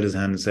held his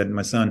hand and said,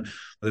 "My son,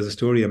 there's a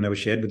story I've never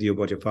shared with you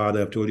about your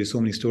father. I've told you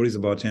so many stories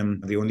about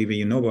him. The only way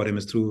you know about him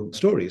is through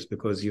stories,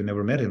 because you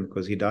never met him,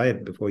 because he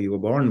died before you were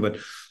born. But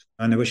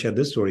I never shared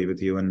this story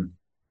with you." And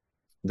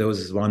there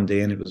was this one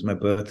day, and it was my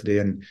birthday,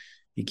 and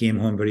he came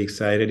home very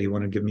excited. He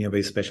wanted to give me a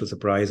very special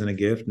surprise and a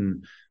gift,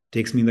 and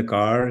takes me in the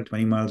car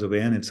 20 miles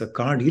away, and it's a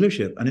car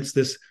dealership. And it's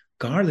this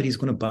car that he's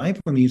going to buy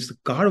for me. It's the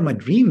car of my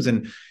dreams.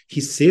 And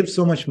he saved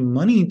so much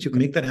money to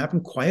make that happen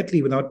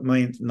quietly without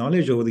my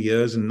knowledge over the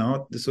years. And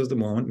now this was the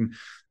moment. And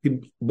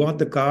we bought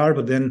the car,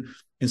 but then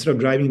instead of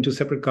driving in 2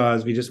 separate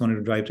cars, we just wanted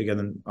to drive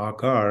together in our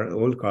car,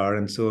 old car.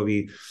 And so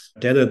we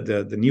tethered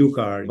the new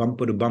car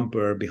bumper to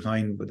bumper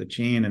behind with the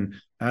chain. And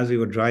as we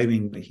were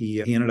driving,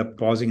 he ended up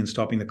pausing and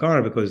stopping the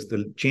car because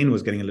the chain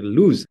was getting a little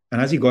loose.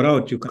 And as he got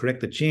out to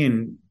correct the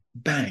chain,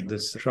 bang,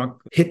 this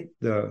truck hit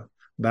the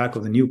back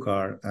of the new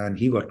car, and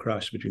he got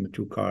crushed between the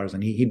 2 cars,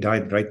 and he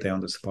died right there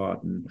on the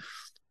spot. And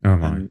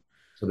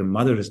so the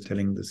mother is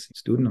telling this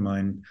student of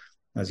mine,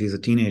 as he's a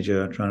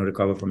teenager trying to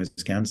recover from his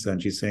cancer,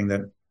 and she's saying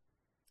that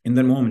in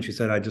that moment, she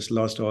said, "I just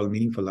lost all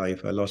meaning for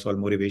life. I lost all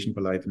motivation for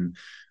life." And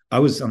I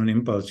was on an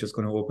impulse just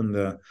going to open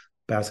the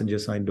passenger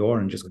side door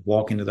and just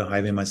walk into the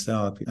highway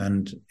myself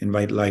and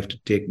invite life to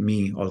take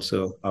me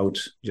also out,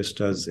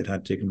 just as it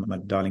had taken my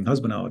darling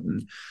husband out.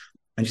 And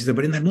she said,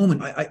 "But in that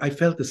moment, I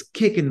felt this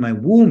kick in my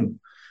womb.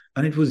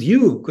 And it was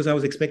you, because I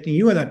was expecting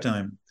you at that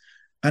time.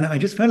 And I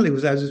just felt it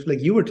was as if like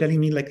you were telling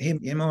me, like, hey,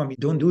 mom,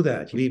 don't do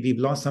that. We've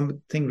lost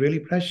something really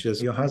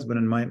precious, your husband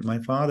and my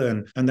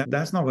father. And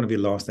that's not going to be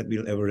a loss that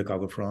we'll ever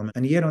recover from.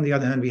 And yet, on the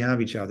other hand, we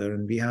have each other,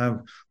 and we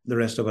have the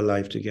rest of our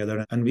life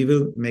together. And we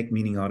will make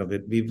meaning out of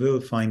it. We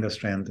will find our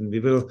strength, and we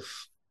will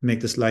make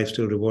this life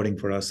still rewarding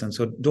for us. And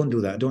so don't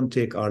do that. Don't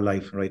take our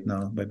life right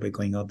now by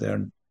going out there."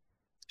 And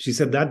she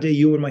said, "That day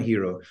you were my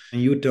hero, and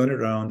you turned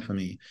it around for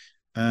me.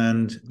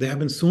 And there have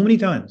been so many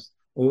times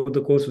over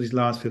the course of these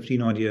last 15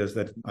 odd years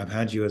that I've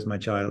had you as my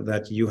child,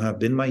 that you have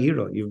been my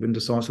hero. You've been the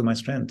source of my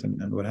strength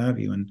and what have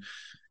you." And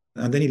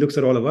then he looks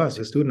at all of us,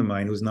 a student of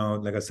mine who's now,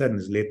 like I said, in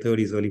his late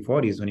 30s, early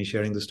 40s, when he's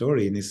sharing the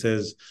story. And he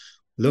says,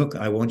 "Look,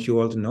 I want you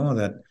all to know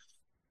that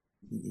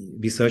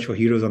we search for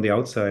heroes on the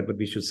outside, but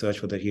we should search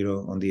for the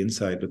hero on the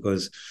inside,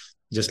 because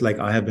just like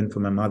I have been for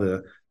my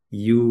mother,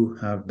 you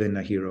have been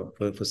a hero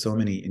for so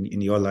many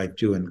in your life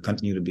too, and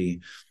continue to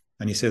be."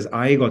 And he says,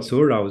 "I got so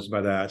aroused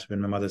by that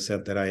when my mother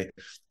said that, I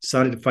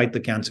started to fight the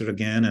cancer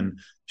again. And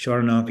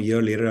sure enough, a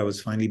year later, I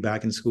was finally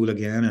back in school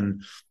again.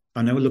 And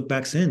I never looked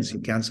back since.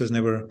 Cancer has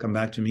never come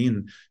back to me.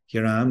 And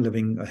here I am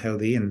living a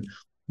healthy and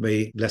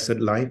very blessed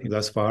life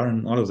thus far,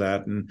 and all of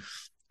that."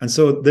 And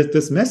so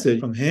this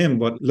message from him,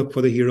 what look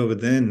for the hero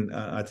within,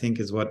 I think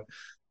is what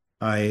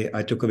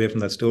I took away from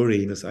that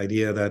story, this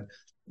idea that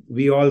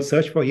we all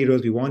search for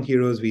heroes. We want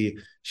heroes. We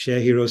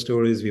share hero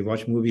stories. We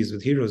watch movies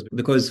with heroes,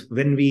 because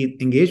when we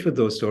engage with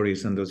those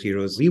stories and those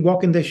heroes, we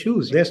walk in their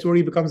shoes. Their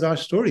story becomes our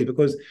story,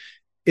 because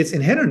it's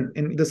inherent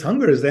in this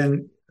hunger is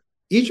then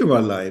each of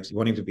our lives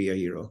wanting to be a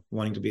hero.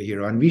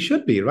 And we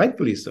should be,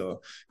 rightfully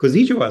so, because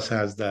each of us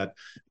has that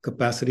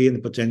capacity and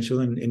the potential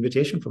and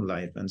invitation from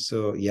life. And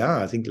so, yeah,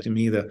 I think to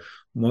me, the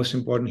most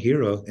important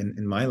hero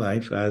in my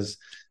life, as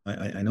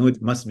I know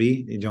it must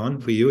be, John,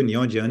 for you in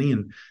your journey,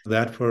 and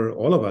that for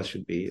all of us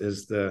should be,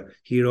 is the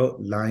hero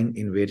lying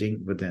in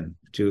waiting within,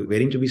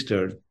 waiting to be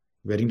stirred,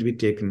 waiting to be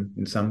taken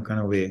in some kind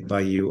of way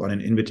by you on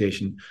an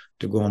invitation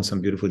to go on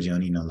some beautiful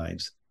journey in our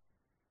lives.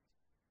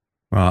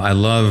 Well, I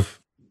love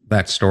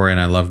that story,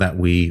 and I love that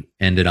we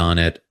ended on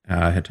it.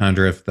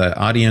 Hitendra, if the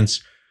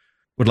audience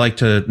would like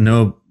to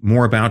know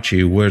more about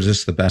you, where is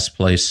this the best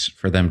place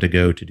for them to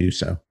go to do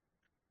so?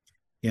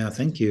 Yeah,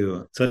 thank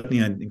you.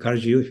 Certainly, I'd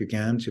encourage you, if you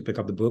can, to pick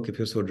up the book if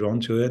you're so drawn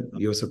to it.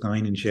 You're so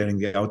kind in sharing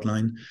the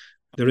outline.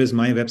 There is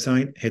my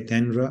website,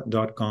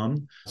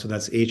 hitendra.com. So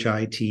that's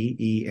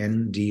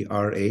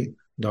Hitendra.com.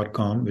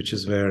 passionstruck.com, which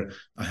is where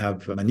I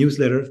have a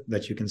newsletter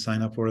that you can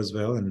sign up for as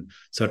well, and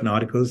certain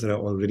articles that I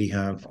already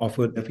have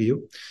offered for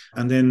you.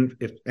 And then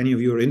if any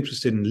of you are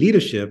interested in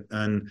leadership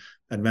and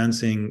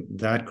advancing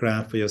that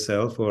craft for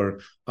yourself or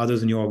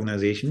others in your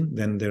organization,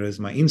 then there is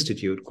my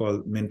institute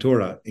called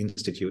Mentora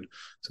Institute.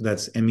 So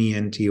that's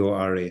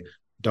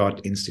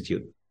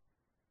mentora.institute.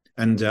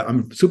 And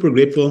I'm super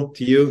grateful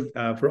to you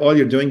for all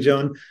you're doing,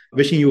 John.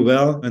 Wishing you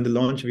well in the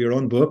launch of your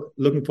own book.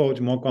 Looking forward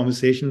to more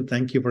conversation.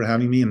 Thank you for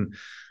having me, and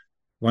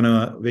want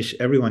to wish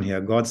everyone here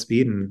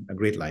Godspeed and a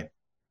great life.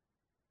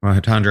 Well,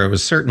 Hitendra, it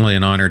was certainly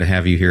an honor to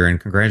have you here, and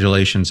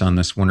congratulations on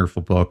this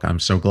wonderful book. I'm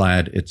so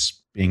glad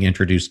it's being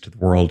introduced to the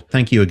world.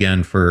 Thank you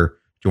again for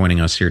joining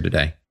us here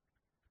today.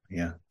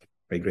 Yeah,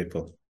 very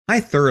grateful. I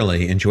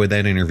thoroughly enjoyed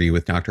that interview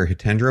with Dr.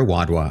 Hitendra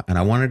Wadhwa, and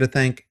I wanted to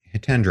thank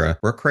Hitendra,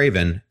 Brooke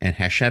Craven, and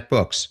Hachette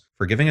Books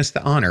for giving us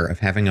the honor of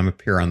having him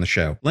appear on the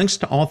show. Links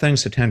to all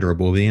things Hitendra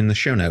will be in the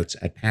show notes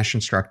at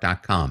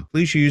passionstruck.com.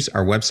 Please use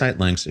our website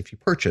links if you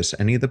purchase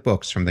any of the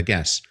books from the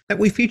guests that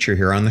we feature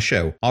here on the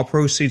show. All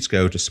proceeds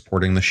go to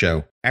supporting the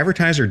show.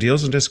 Advertiser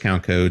deals and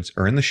discount codes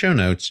are in the show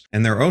notes,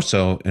 and they're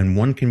also in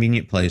one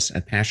convenient place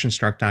at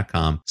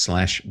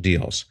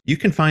passionstruck.com/deals. You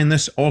can find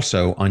this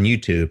also on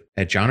YouTube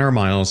at John R.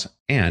 Miles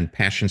and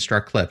Passion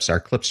Struck Clips, our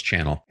Clips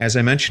channel. As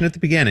I mentioned at the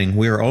beginning,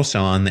 we are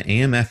also on the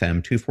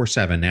AM/FM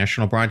 247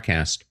 national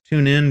broadcast.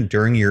 Tune in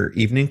during your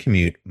evening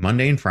commute,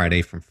 Monday and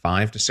Friday from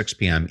 5 to 6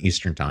 p.m.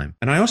 Eastern Time.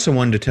 And I also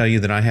wanted to tell you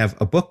that I have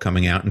a book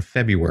coming out in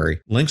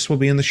February. Links will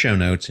be in the show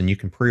notes, and you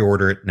can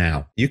pre-order it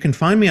now. You can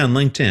find me on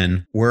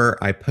LinkedIn,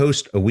 where I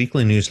post a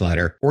weekly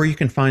newsletter, or you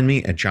can find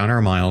me at John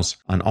R. Miles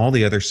on all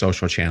the other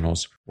social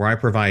channels, where I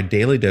provide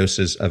daily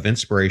doses of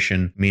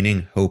inspiration,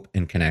 meaning, hope,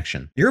 and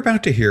connection. You're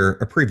about to hear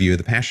a preview of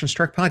the Passion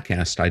Struck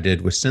podcast I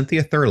did with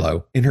Cynthia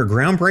Thurlow. In her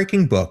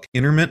groundbreaking book,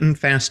 Intermittent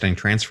Fasting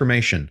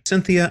Transformation,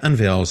 Cynthia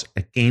unveils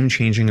a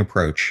game-changing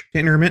approach to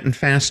intermittent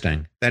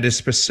fasting that is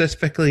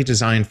specifically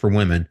designed for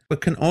women,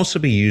 but can also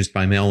be used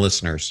by male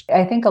listeners.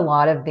 I think a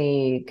lot of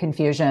the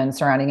confusion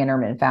surrounding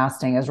intermittent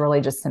fasting is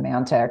really just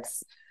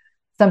semantics.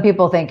 Some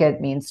people think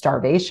it means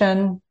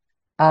starvation.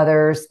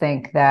 Others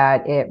think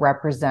that it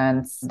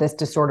represents this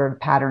disordered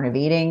pattern of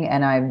eating.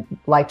 And I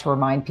like to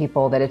remind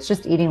people that it's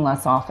just eating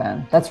less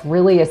often. That's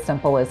really as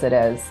simple as it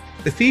is.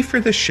 The fee for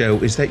this show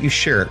is that you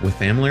share it with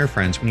family or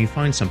friends when you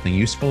find something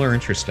useful or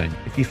interesting.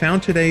 If you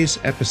found today's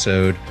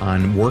episode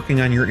on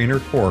working on your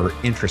inner core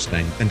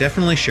interesting, then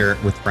definitely share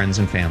it with friends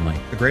and family.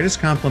 The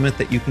greatest compliment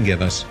that you can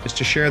give us is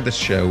to share this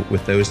show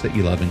with those that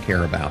you love and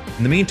care about.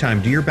 In the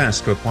meantime, do your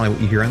best to apply what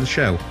you hear on the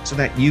show so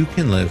that you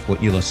can live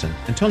what you listen.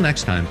 Until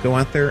next time, go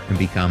out there and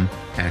become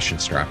passion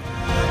struck.